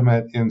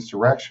adamant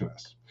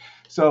insurrectionists.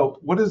 So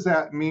what does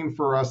that mean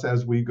for us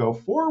as we go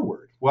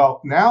forward? Well,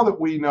 now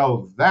that we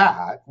know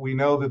that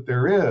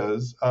there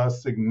is a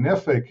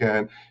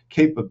significant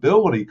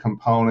capability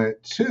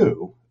component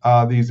to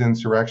these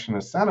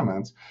insurrectionist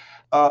sentiments.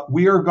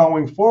 We are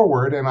going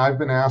forward, and I've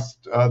been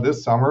asked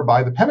this summer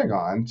by the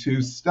Pentagon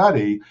to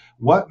study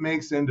what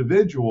makes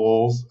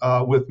individuals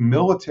with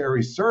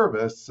military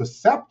service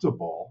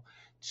susceptible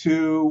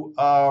to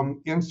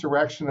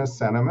insurrectionist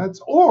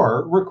sentiments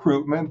or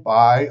recruitment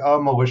by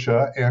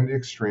militia and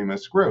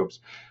extremist groups.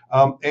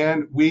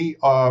 And we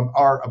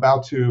are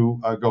about to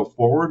go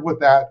forward with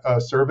that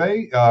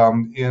survey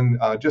in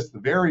just the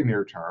very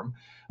near term.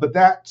 But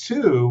that,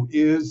 too,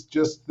 is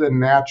just the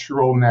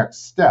natural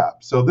next step.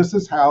 So this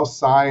is how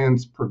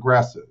science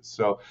progresses.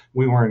 So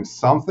we learned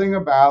something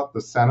about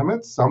the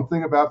sentiments,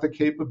 something about the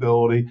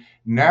capability.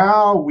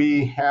 Now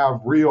we have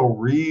real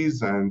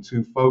reason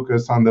to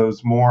focus on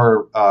those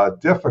more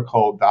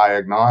difficult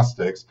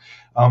diagnostics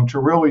to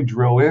really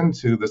drill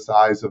into the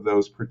size of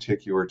those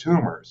particular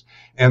tumors.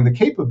 And the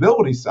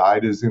capability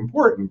side is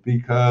important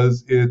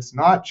because it's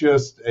not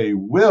just a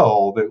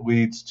will that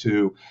leads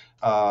to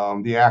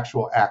the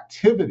actual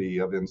activity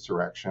of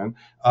insurrection.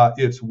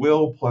 It's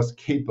will plus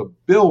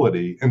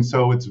capability. And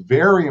so it's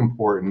very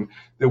important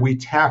that we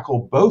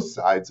tackle both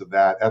sides of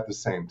that at the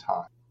same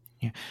time.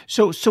 Yeah.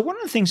 So one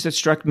of the things that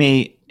struck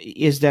me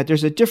is that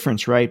there's a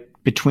difference, right,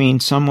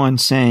 between someone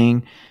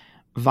saying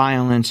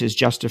violence is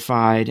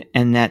justified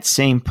and that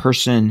same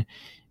person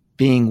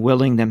being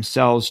willing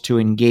themselves to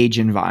engage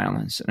in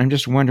violence. And I'm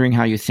just wondering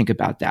how you think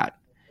about that.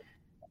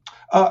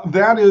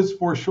 That is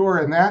for sure.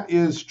 And that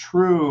is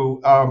true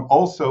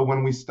also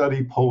when we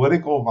study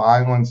political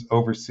violence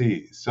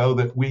overseas, so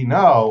that we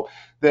know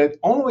that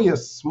only a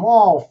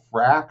small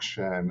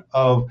fraction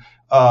of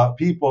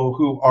people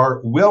who are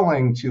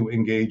willing to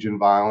engage in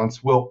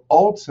violence will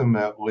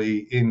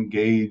ultimately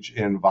engage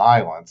in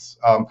violence.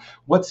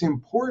 What's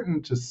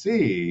important to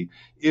see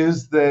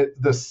is that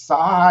the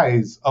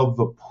size of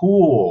the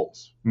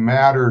pools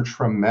matter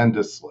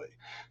tremendously.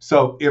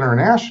 So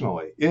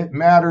internationally, it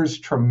matters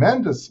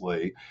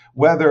tremendously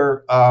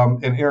whether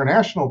an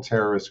international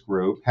terrorist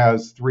group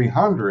has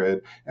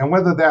 300 and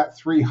whether that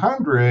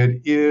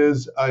 300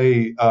 is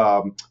a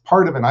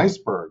part of an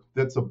iceberg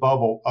that's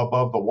above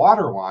the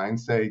waterline,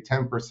 say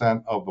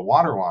 10% of the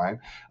waterline.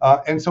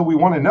 And so we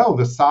want to know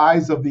the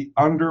size of the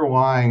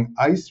underlying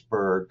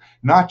iceberg,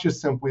 not just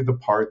simply the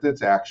part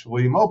that's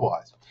actually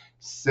mobilized.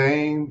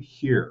 Same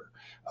here.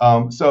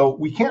 So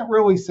we can't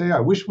really say, I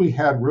wish we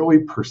had really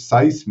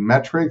precise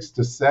metrics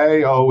to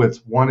say, oh, it's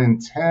 1 in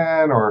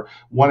 10 or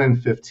 1 in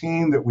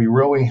 15 that we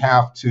really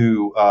have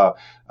to,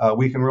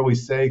 we can really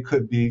say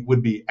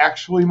would be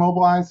actually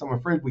mobilized. I'm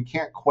afraid we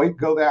can't quite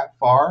go that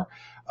far.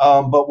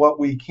 But what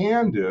we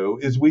can do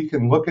is we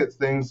can look at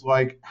things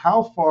like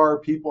how far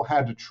people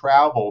had to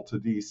travel to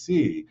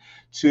DC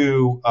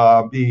to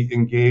be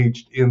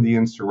engaged in the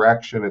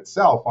insurrection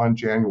itself on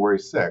January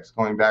 6th,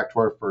 going back to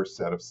our first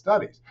set of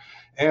studies.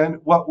 And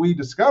what we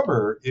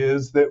discover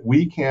is that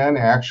we can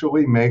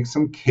actually make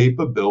some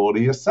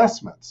capability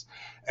assessments.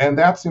 And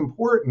that's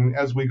important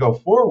as we go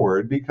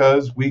forward,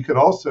 because we could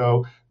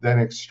also then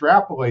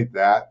extrapolate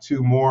that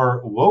to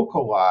more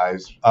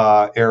localized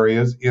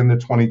areas in the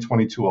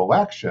 2022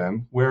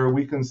 election, where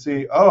we can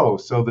see,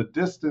 so the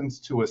distance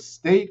to a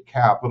state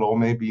capital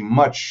may be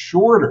much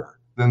shorter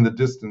than the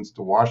distance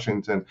to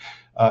Washington,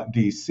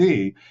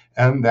 D.C.,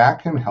 and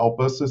that can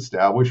help us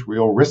establish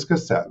real risk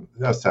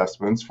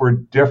assessments for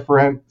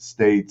different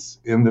states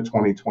in the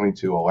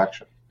 2022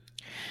 election.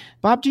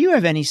 Bob, do you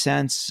have any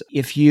sense,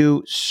 if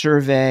you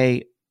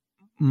survey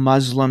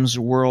Muslims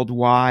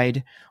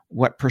worldwide,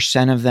 what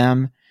percent of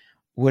them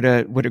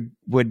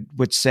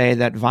would say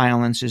that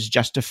violence is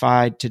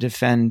justified to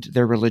defend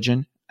their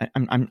religion?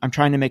 I'm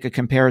trying to make a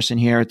comparison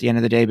here at the end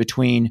of the day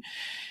between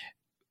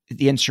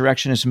the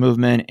insurrectionist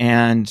movement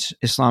and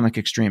Islamic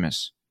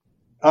extremists.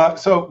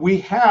 So we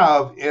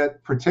have,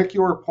 at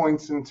particular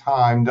points in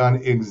time,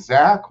 done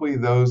exactly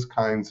those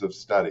kinds of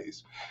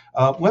studies.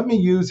 Let me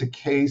use a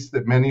case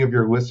that many of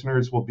your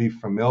listeners will be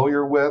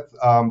familiar with.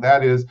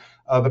 That is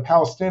the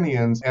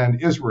Palestinians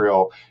and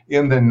Israel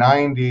in the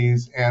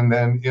 90s and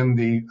then in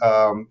the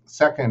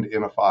Second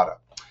Intifada.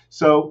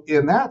 So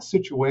in that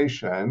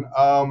situation,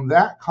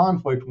 that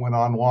conflict went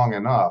on long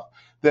enough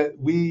that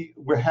we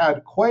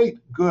had quite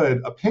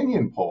good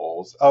opinion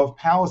polls of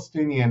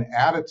Palestinian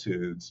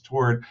attitudes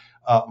toward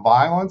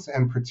violence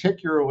and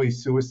particularly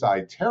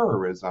suicide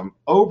terrorism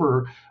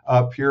over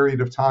a period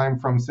of time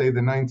from, say,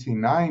 the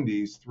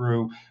 1990s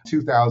through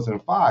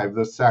 2005,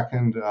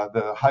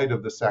 the height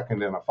of the Second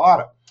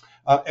Intifada.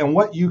 And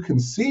what you can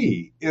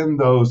see in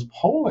those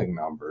polling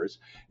numbers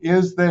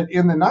is that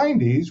in the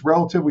 90s,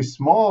 relatively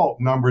small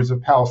numbers of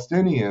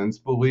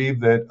Palestinians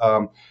believed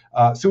that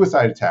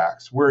suicide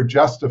attacks were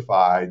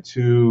justified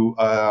to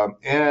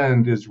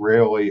end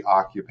Israeli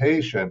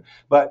occupation.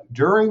 But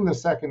during the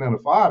Second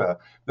Intifada,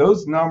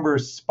 those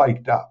numbers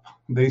spiked up.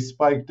 They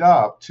spiked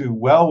up to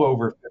well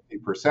over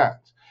 50%.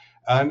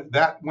 And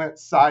that went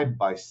side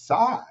by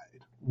side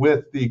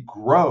with the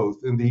growth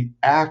in the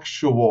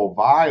actual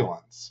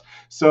violence.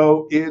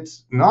 So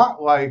it's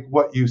not like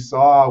what you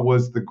saw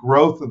was the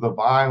growth of the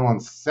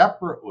violence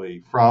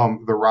separately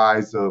from the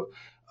rise of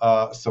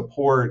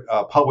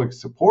public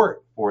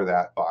support for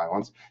that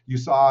violence. You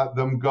saw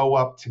them go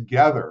up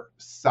together,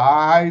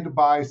 side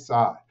by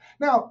side.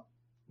 Now,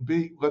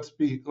 let's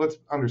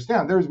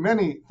understand, there's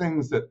many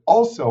things that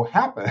also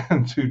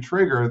happen to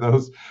trigger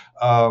those.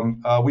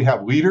 We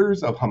have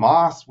leaders of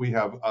Hamas, we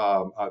have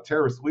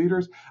terrorist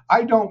leaders.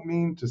 I don't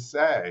mean to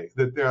say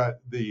that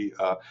the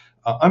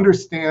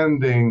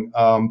understanding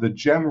the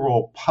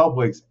general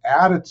public's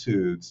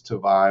attitudes to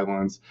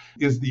violence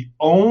is the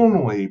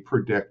only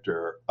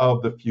predictor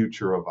of the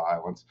future of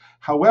violence.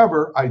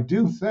 However, I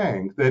do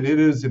think that it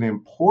is an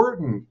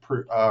important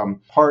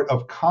part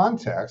of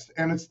context,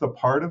 and it's the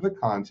part of the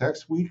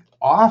context we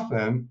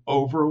often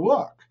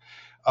overlook.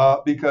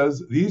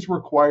 Because these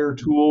require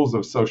tools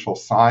of social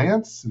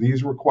science.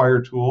 These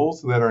require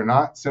tools that are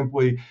not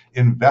simply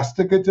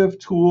investigative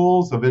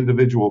tools of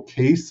individual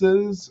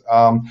cases.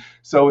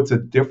 So it's a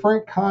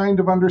different kind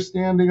of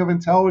understanding of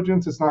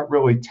intelligence. It's not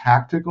really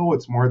tactical.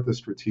 It's more at the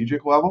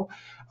strategic level.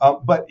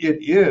 But it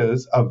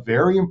is a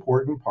very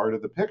important part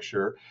of the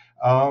picture.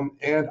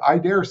 And I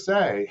dare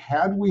say,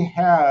 had we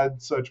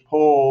had such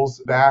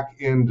polls back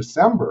in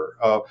December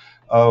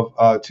of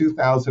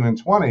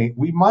 2020,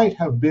 we might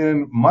have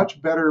been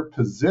much better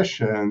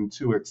positioned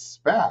to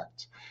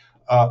expect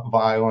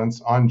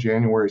violence on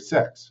January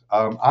 6th.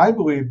 I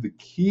believe the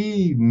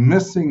key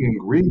missing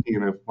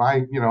ingredient, if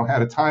I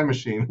had a time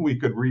machine, we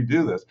could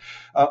redo this,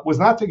 was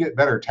not to get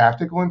better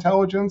tactical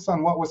intelligence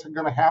on what was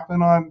going to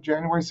happen on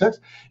January 6th.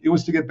 It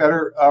was to get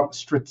better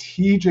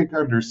strategic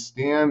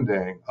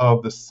understanding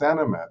of the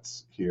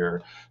sentiments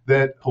here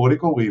that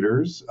political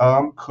leaders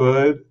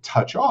could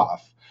touch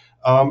off.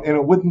 And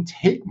it wouldn't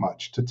take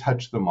much to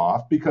touch them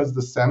off because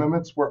the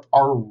sentiments were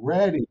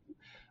already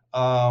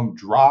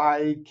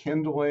dry,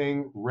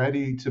 kindling,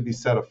 ready to be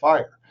set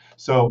afire.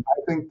 So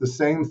I think the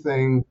same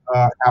thing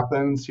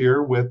happens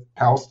here with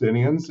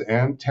Palestinians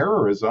and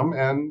terrorism,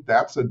 and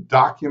that's a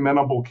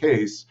documentable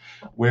case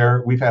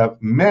where we've had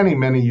many,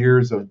 many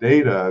years of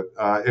data,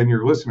 and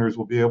your listeners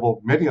will be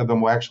able, many of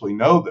them will actually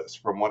know this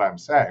from what I'm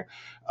saying,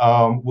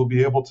 will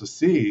be able to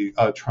see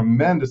a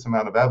tremendous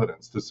amount of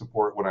evidence to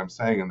support what I'm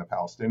saying in the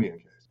Palestinian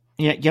case.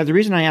 Yeah. The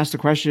reason I asked the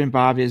question,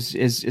 Bob,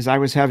 is I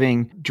was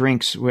having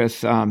drinks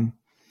with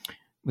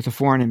a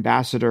foreign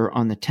ambassador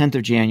on the 10th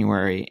of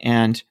January.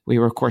 And we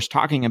were, of course,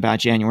 talking about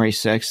January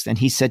 6th. And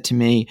he said to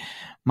me,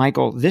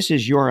 Michael, this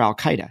is your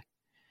Al-Qaeda.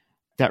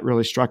 That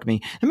really struck me.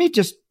 Let me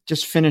just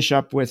finish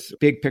up with a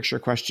big picture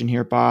question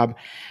here, Bob.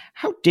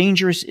 How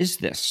dangerous is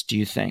this, do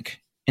you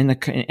think? in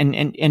the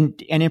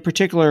and in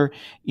particular,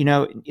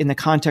 in the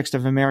context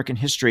of American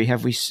history,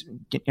 have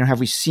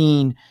we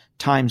seen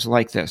times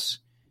like this?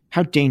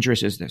 How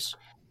dangerous is this?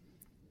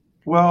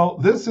 Well,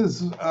 this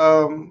is,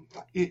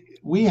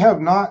 we have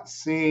not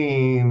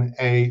seen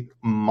a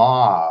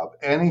mob,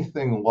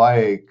 anything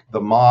like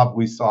the mob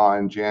we saw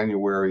on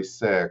January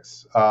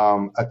 6th,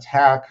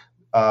 attack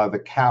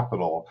the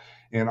Capitol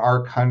in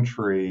our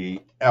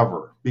country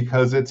ever,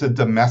 because it's a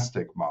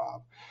domestic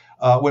mob.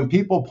 When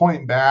people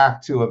point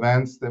back to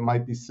events that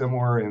might be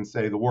similar in,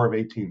 say, the War of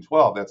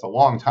 1812, that's a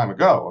long time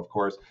ago, of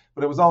course,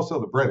 but it was also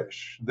the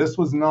British. This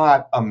was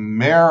not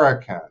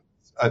Americans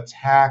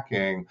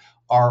attacking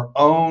our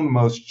own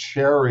most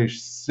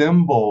cherished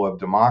symbol of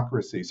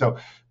democracy. So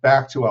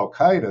back to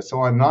Al-Qaeda.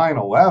 So on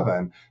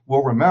 9/11,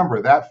 we'll remember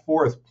that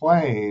fourth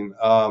plane,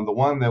 the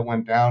one that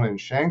went down in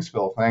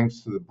Shanksville,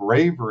 thanks to the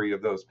bravery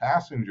of those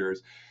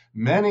passengers.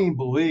 Many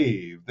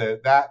believe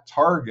that that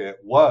target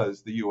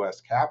was the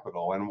U.S.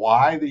 Capitol. And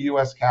why the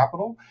U.S.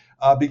 Capitol?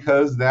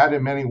 Because that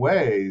in many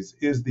ways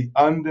is the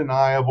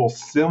undeniable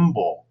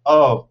symbol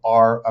of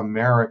our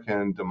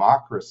American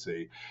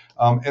democracy.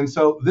 And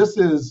so this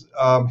is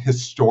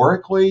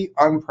historically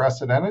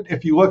unprecedented.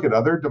 If you look at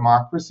other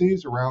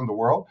democracies around the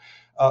world,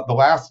 the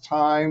last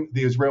time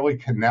the Israeli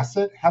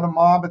Knesset had a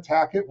mob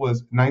attack it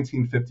was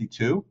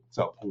 1952,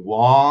 so a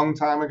long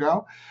time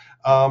ago.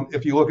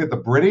 If you look at the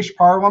British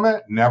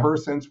Parliament, never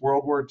since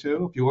World War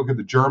II. If you look at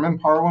the German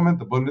Parliament,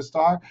 the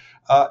Bundestag,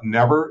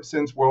 never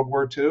since World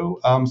War II.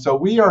 So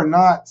we are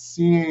not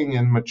seeing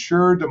in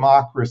mature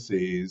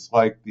democracies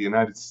like the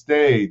United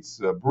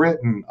States,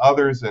 Britain,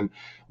 others in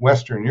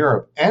Western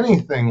Europe,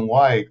 anything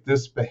like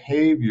this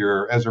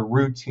behavior as a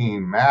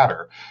routine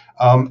matter.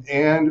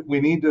 And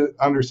we need to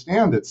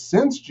understand that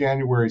since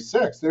January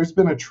 6th, there's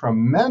been a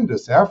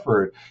tremendous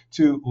effort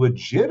to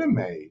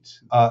legitimate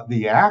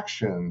the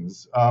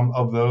actions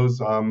of those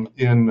who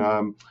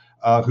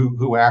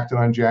acted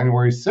on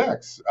January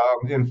 6th.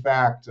 In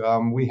fact,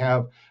 we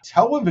have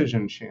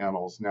television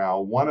channels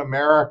now, One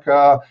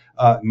America,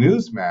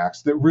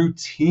 Newsmax, that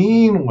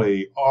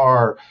routinely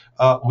are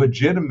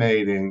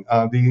legitimating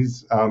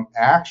these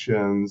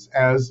actions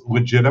as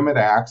legitimate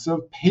acts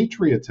of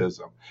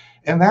patriotism.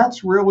 And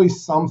that's really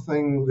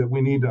something that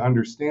we need to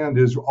understand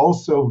is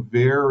also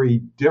very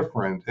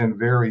different and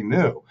very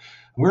new.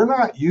 We're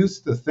not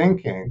used to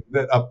thinking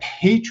that a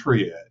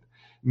patriot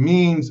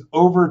means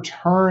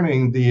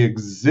overturning the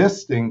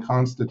existing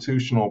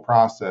constitutional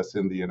process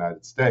in the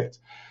United States.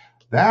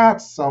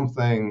 That's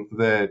something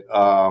that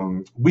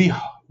we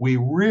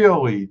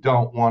really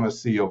don't want to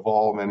see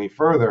evolve any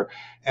further.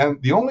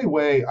 And the only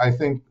way I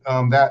think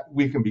that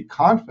we can be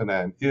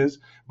confident is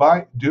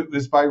by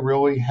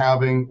really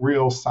having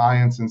real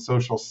science and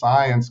social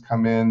science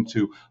come in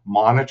to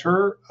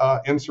monitor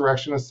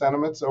insurrectionist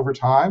sentiments over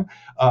time,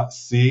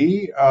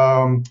 see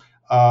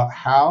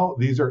how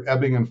these are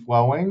ebbing and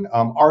flowing.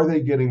 Are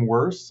they getting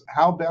worse?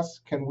 How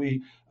best can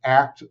we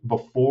act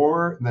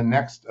before the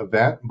next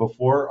event,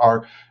 before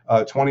our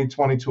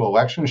 2022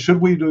 election?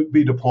 Should we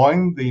be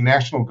deploying the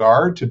National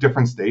Guard to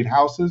different state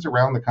houses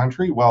around the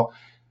country? Well,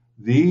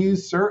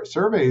 these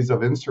surveys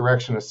of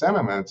insurrectionist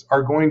sentiments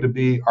are going to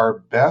be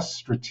our best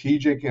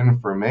strategic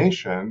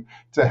information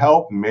to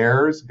help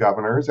mayors,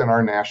 governors, and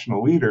our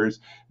national leaders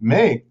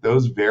make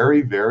those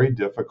very, very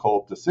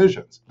difficult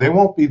decisions. They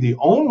won't be the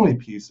only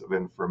piece of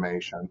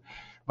information,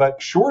 but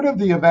short of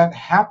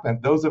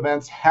those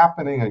events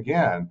happening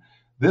again,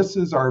 this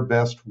is our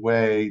best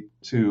way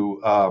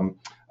to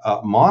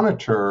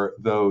monitor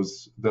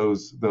those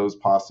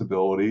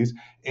possibilities,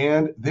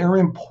 and they're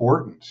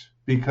important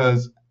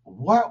because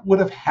what would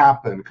have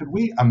happened? Could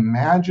we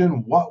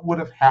imagine what would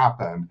have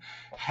happened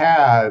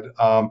had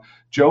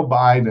Joe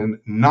Biden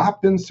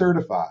not been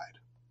certified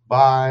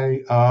by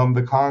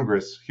the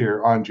Congress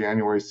here on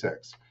January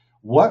 6th?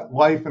 What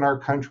life in our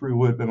country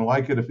would have been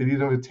like it if it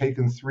even had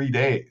taken 3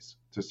 days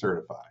to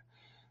certify?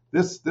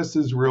 This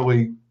is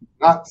really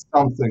not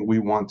something we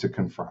want to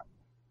confront.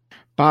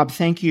 Bob,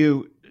 thank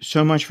you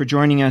so much for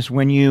joining us.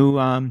 When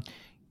you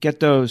get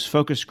those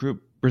focus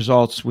group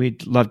results,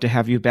 we'd love to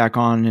have you back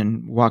on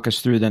and walk us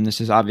through them. This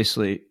is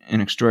obviously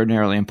an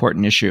extraordinarily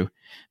important issue.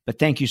 But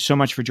thank you so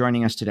much for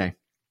joining us today.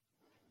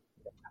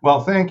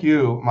 Well, thank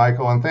you,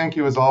 Michael, and thank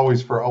you as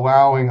always for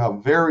allowing a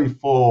very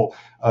full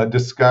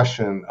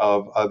discussion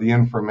of the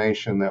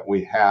information that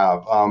we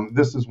have. Your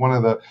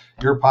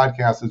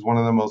podcast is one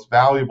of the most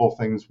valuable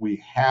things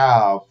we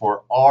have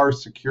for our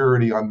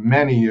security on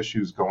many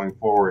issues going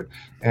forward,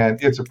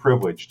 and it's a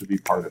privilege to be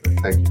part of it.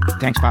 Thank you.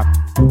 Thanks, Bob.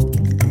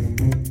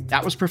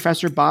 That was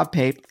Professor Bob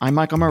Pape. I'm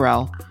Michael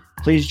Morell.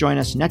 Please join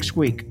us next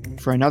week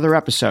for another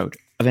episode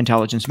of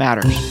Intelligence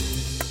Matters.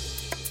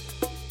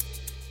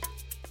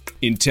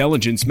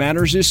 Intelligence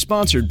Matters is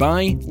sponsored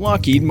by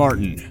Lockheed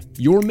Martin.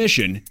 Your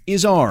mission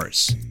is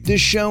ours.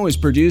 This show is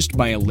produced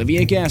by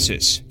Olivia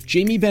Gassis,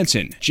 Jamie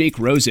Benson, Jake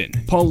Rosen,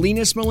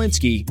 Paulina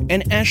Smolinski,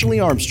 and Ashley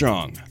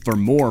Armstrong. For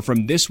more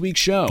from this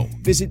week's show,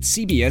 visit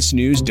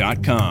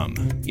cbsnews.com.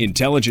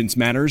 Intelligence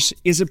Matters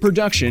is a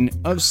production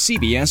of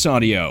CBS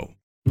Audio.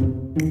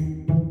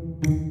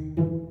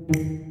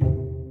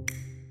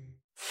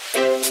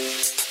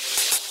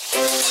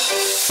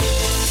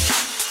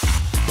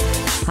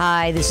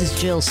 Hi, this is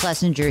Jill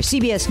Schlesinger,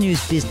 CBS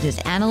News business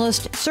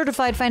analyst,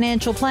 certified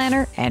financial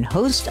planner, and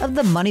host of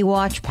the Money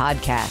Watch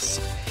podcast.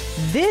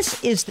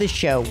 This is the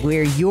show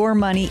where your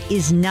money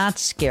is not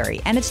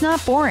scary and it's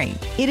not boring.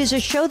 It is a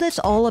show that's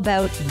all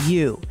about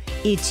you.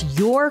 It's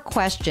your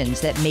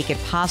questions that make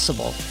it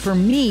possible for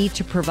me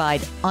to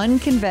provide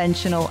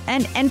unconventional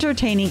and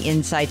entertaining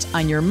insights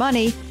on your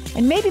money,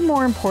 and maybe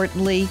more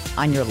importantly,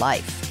 on your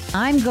life.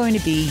 I'm going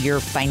to be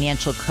your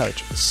financial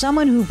coach,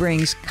 someone who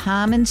brings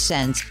common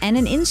sense and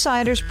an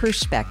insider's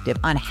perspective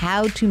on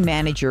how to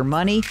manage your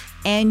money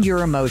and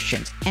your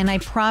emotions. And I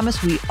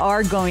promise we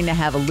are going to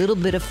have a little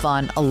bit of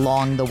fun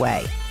along the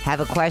way. Have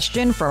a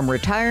question from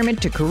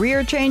retirement to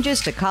career changes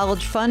to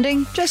college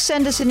funding? Just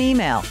send us an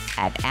email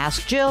at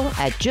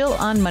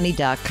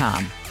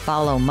askjill@jillonmoney.com.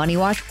 Follow Money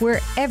Watch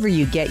wherever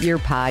you get your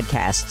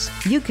podcasts.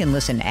 You can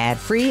listen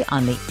ad-free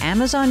on the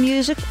Amazon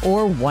Music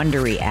or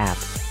Wondery app.